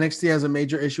well. NXT has a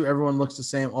major issue. Everyone looks the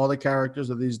same. All the characters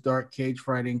are these dark cage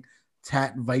fighting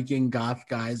tat Viking goth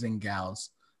guys and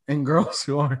gals and girls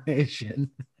who are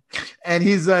Asian. And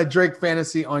he's Drake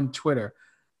Fantasy on Twitter.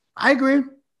 I agree.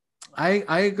 I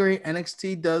agree.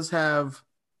 NXT does have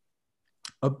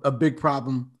a big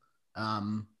problem. A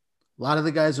lot of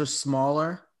the guys are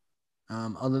smaller,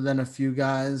 other than a few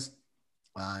guys.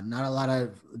 Not a lot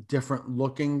of different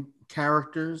looking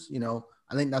characters. You know,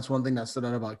 I think that's one thing that stood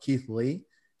out about Keith Lee.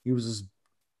 He was this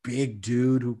big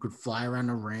dude who could fly around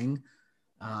the ring.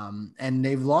 And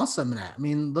they've lost some of that. I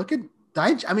mean, look at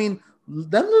Dijak. I mean,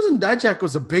 them losing Dijak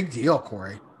was a big deal,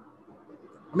 Corey.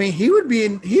 I mean, he'd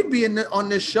be on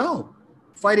this show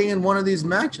fighting in one of these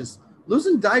matches.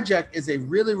 Losing Dijak is a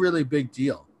really, really big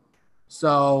deal.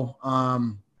 So,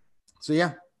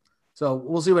 yeah. So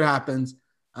we'll see what happens.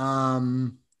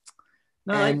 No,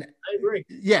 I agree.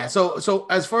 Yeah. So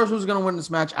as far as who's going to win this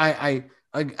match, I'm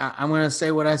going to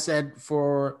say what I said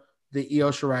for the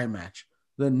Io Shirai match.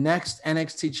 The next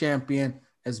NXT champion,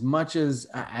 as much as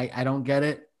I don't get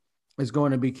it, is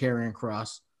going to be Karrion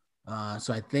Kross.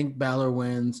 So I think Balor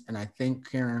wins, and I think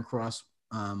Karrion Kross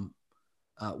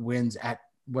wins at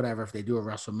whatever, if they do a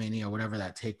WrestleMania or whatever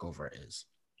that takeover is.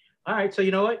 All right. So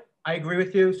you know what? I agree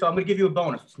with you. So I'm going to give you a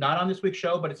bonus. It's not on this week's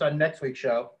show, but it's on next week's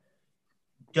show.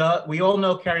 We all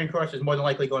know Karrion Kross is more than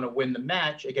likely going to win the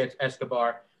match against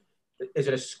Escobar. Is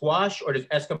it a squash, or does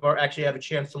Escobar actually have a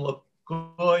chance to look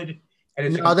good?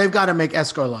 No, they've got to make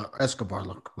Escobar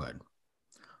look good.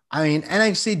 I mean,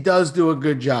 NXT does do a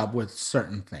good job with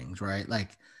certain things, right? Like,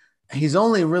 he's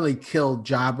only really killed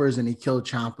jobbers, and he killed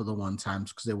Ciampa the one time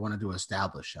because they wanted to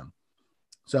establish him.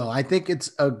 So I think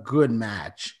it's a good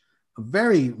match. A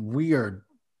very weird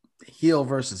heel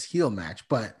versus heel match,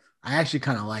 but I actually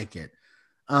kind of like it.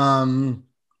 I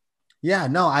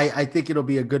think it'll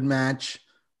be a good match.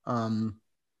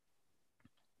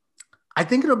 I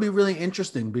think it'll be really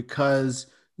interesting because,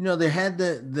 you know, they had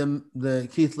the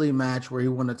Keith Lee match where he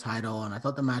won the title, and I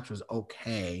thought the match was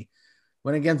okay.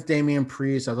 Went against Damian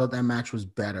Priest, I thought that match was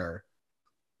better.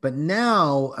 But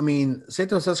now, I mean,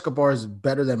 Santos Escobar is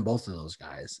better than both of those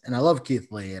guys. And I love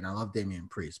Keith Lee and I love Damian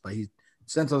Priest, but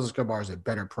Santos Escobar is a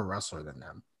better pro wrestler than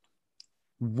them.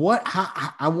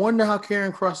 I wonder how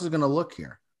Karrion Kross is going to look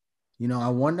here. You know, I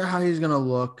wonder how he's going to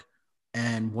look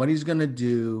and what he's going to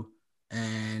do.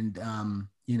 And,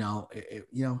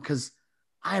 because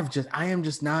I'm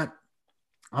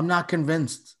not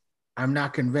convinced. I'm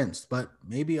not convinced, but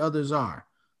maybe others are.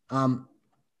 We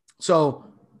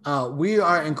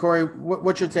are, and Corey,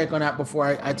 what's your take on that before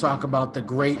I talk about the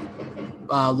great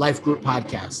Life Group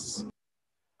podcasts?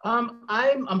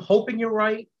 I'm hoping you're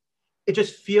right. It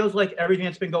just feels like everything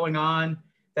that's been going on,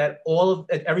 that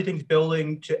everything's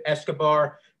building to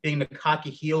Escobar being the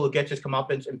cocky heel who gets his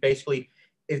comeuppance and basically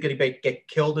is going to get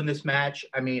killed in this match.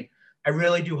 I mean, I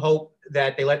really do hope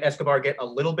that they let Escobar get a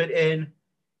little bit in,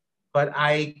 but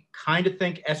I kind of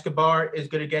think Escobar is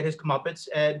going to get his comeuppance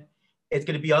and it's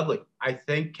going to be ugly. I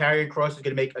think Karrion Kross is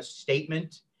going to make a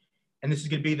statement, and this is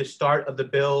going to be the start of the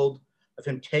build of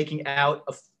him taking out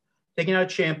a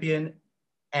champion,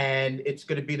 and it's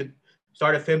going to be the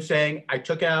start of him saying, I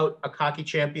took out a cocky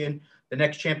champion. The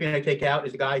next champion I take out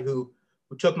is the guy who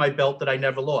took my belt that I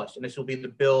never lost. And this will be the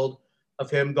build of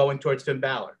him going towards Finn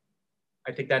Balor.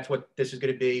 I think that's what this is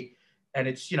going to be. And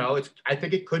I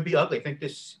think it could be ugly.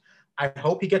 I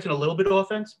hope he gets in a little bit of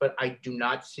offense, but I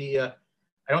don't see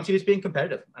this being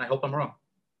competitive. And I hope I'm wrong.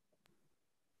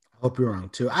 I hope you're wrong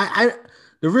too.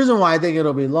 The reason why I think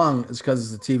it'll be long is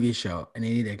because it's a TV show and they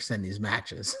need to extend these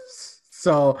matches.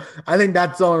 So I think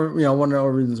that's one of the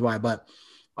reasons why. But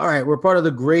all right, we're part of the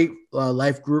great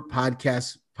Life Group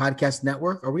podcast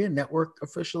network. Are we a network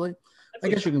officially? I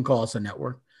guess you can call us a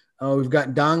network. We've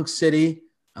got Dong City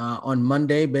on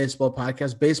Monday, baseball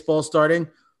podcast. Baseball starting.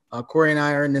 Corey and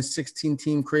I are in this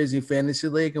 16-team crazy fantasy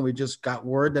league, and we just got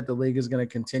word that the league is going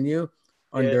to continue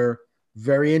under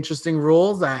very interesting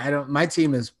rules. My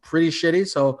team is pretty shitty,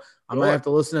 so I might have to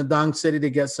listen to Dong City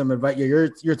to get some advice. Yeah,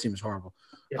 your team is horrible.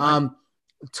 Yeah,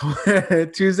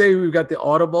 Tuesday, we've got the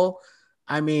Audible.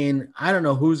 I mean, I don't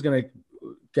know who's going to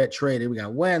get traded. We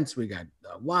got Wentz, we got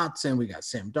Watson, we got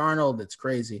Sam Darnold. It's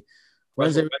crazy.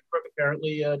 Russell Westbrook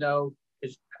apparently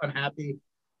is unhappy.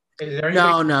 Is there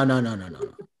No.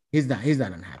 He's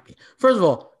not unhappy. First of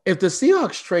all, if the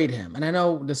Seahawks trade him, and I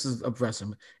know this is a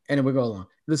wrestling, and we go along.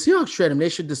 If the Seahawks trade him, they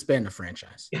should disband the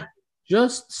franchise. Yeah.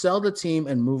 Just sell the team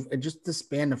and move, and just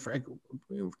disband the franchise.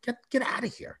 Get out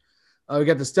of here. We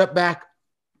got the step back.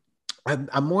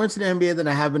 I'm more into the NBA than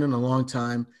I have been in a long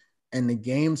time. and the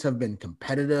games have been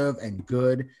competitive and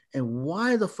good. And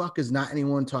why the fuck is not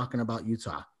anyone talking about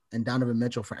Utah and Donovan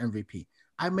Mitchell for MVP?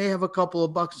 I may have a couple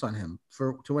of bucks on him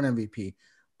to win MVP,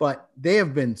 but they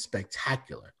have been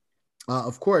spectacular.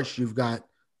 Of course, you've got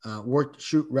Work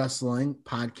Shoot Wrestling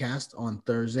podcast on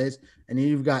Thursdays, and then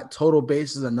you've got Total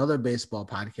Bases, another baseball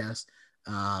podcast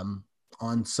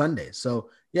on Sundays. So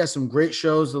yeah, some great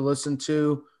shows to listen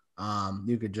to.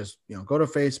 You could just go to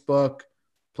Facebook,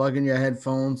 plug in your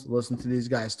headphones, listen to these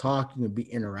guys talk. You can be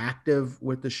interactive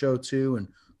with the show too, and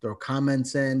throw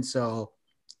comments in. So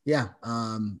yeah,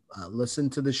 listen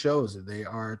to the shows. They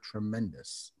are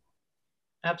tremendous.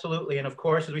 Absolutely. And of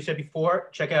course, as we said before,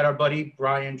 check out our buddy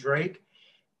Brian Drake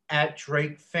at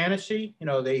Drake Fantasy.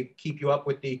 They keep you up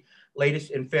with the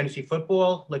latest in fantasy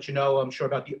football, let you know, I'm sure,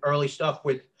 about the early stuff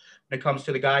when it comes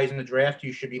to the guys in the draft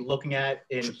you should be looking at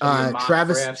in some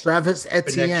Travis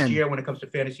Etienne next year when it comes to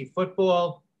fantasy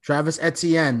football. Travis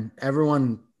Etienne,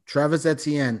 everyone, Travis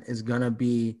Etienne is going to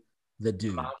be the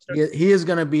dude. He is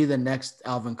going to be the next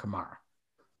Alvin Kamara.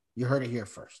 You heard it here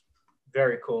first.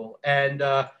 Very cool. And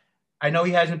I know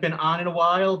he hasn't been on in a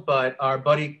while, but our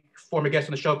buddy, former guest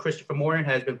on the show, Christopher Morin,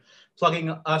 has been plugging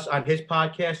us on his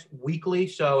podcast weekly.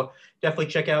 So definitely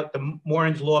check out the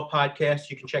Morin's Law podcast.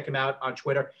 You can check him out on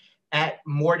Twitter at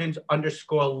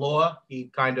Mordens_law.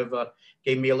 He kind of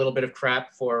gave me a little bit of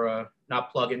crap for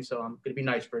not plugging, so I'm going to be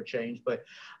nice for a change. But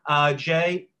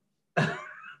Jay, I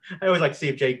always like to see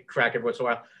if Jay crack every once in a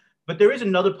while. But there is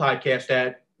another podcast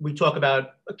that we talk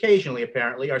about occasionally,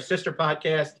 apparently, our sister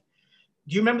podcast.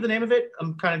 Do you remember the name of it?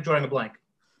 I'm kind of drawing a blank.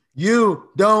 You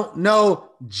don't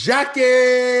know Jackie.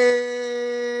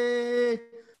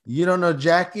 You don't know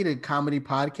Jackie, the comedy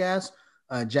podcast.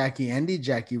 Jackie Andy,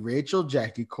 Jackie Rachel,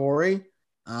 Jackie Corey.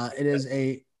 It is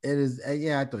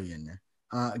yeah, I throw you in there.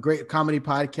 Great comedy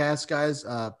podcast, guys.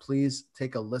 Please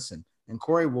take a listen. And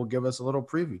Corey will give us a little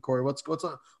preview. Corey, what's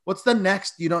the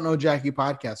next You Don't Know Jackie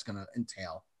podcast gonna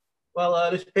entail? Well,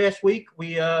 this past week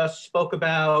we spoke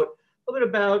about a little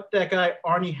bit about that guy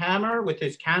Arnie Hammer with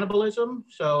his cannibalism.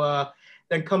 So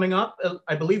then coming up,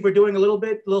 I believe we're doing a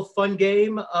little fun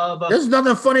game of. There's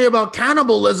nothing funny about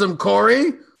cannibalism,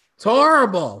 Corey. It's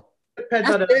horrible. That's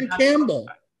Ben Campbell.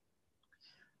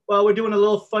 Well, we're doing a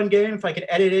little fun game. If I can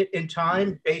edit it in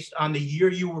time based on the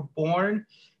year you were born,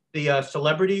 the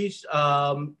celebrities,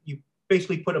 you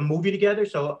basically put a movie together.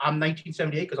 So I'm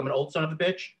 1978 because I'm an old son of a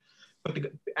bitch. Put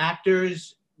the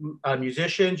actors,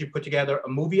 musicians, you put together a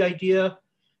movie idea.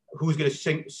 Who's going to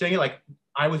sing it? Like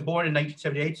I was born in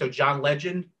 1978, so John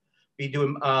Legend be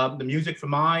doing the music for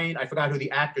mine. I forgot who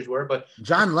the actors were, but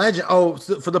John Legend. Oh,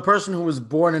 so for the person who was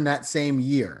born in that same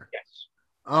year. Yes.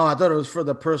 Oh, I thought it was for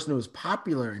the person who was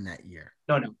popular in that year.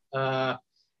 No.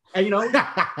 And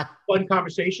fun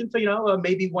conversation. So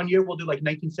maybe one year we'll do like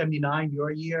 1979,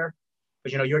 your year,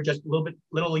 because you're just a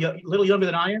little younger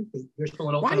than I am. You're still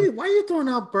an old. Why are you throwing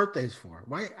out birthdays for?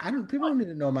 Why? People don't need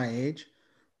to know my age.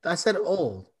 I said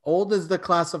old. Old is the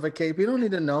classification. You don't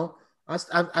need to know.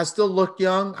 I still look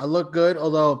young. I look good,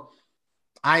 although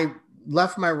I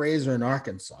left my razor in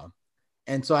Arkansas,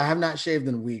 and so I have not shaved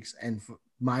in weeks. And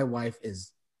my wife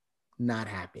is not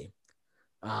happy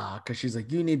because she's like,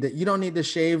 you don't need to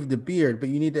shave the beard, but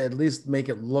you need to at least make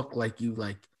it look like you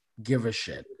give a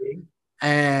shit.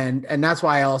 And that's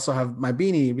why I also have my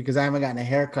beanie, because I haven't gotten a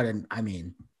haircut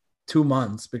in 2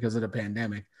 months because of the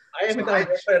pandemic. I haven't gotten a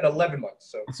haircut in 11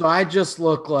 months. So I just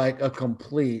look like a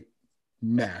complete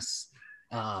mess.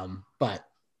 But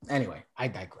anyway, I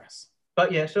digress.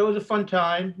 But yeah, so it was a fun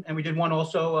time. And we did one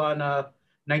also on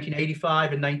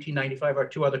 1985 and 1995, our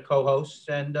two other co-hosts.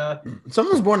 And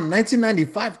someone was born in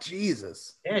 1995.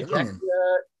 Jesus. Yeah,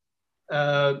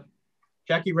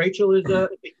 Jackie Rachel is the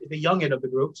youngin of the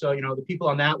group. So, the people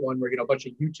on that one were, a bunch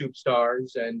of YouTube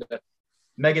stars and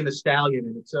Megan Thee Stallion.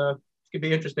 And it's going to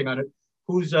be interesting on it.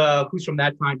 Who's from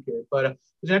that time period. But it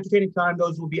was an entertaining time.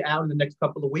 Those will be out in the next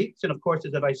couple of weeks. And of course,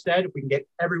 as I said, if we can get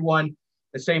everyone in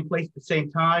the same place at the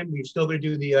same time, we're still going to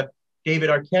do the David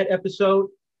Arquette episode,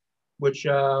 which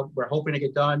we're hoping to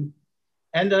get done.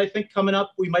 And I think coming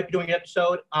up, we might be doing an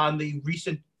episode on the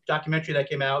recent documentary that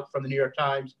came out from the New York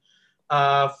Times,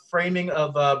 framing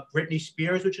of Britney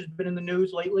Spears, which has been in the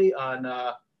news lately on,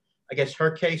 I guess,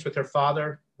 her case with her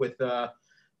father, with,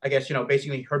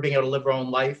 basically her being able to live her own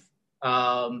life.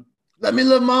 Let me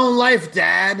live my own life,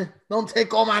 Dad. Don't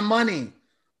take all my money.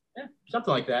 Yeah,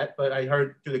 something like that. But I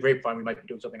heard through the grapevine we might be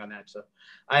doing something on that. So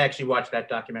I actually watched that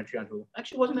documentary on Hulu.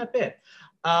 Actually, wasn't that bad.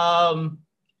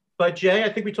 But Jay, I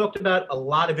think we talked about a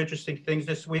lot of interesting things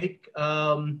this week.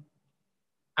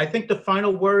 I think the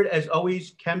final word, as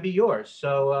always, can be yours.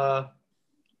 So how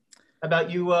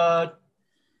about you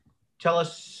tell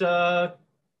us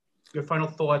your final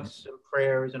thoughts and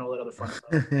prayers and all that other fun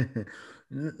stuff.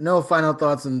 No final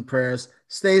thoughts and prayers.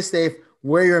 Stay safe.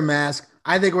 Wear your mask.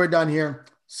 I think we're done here.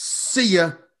 See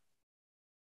ya.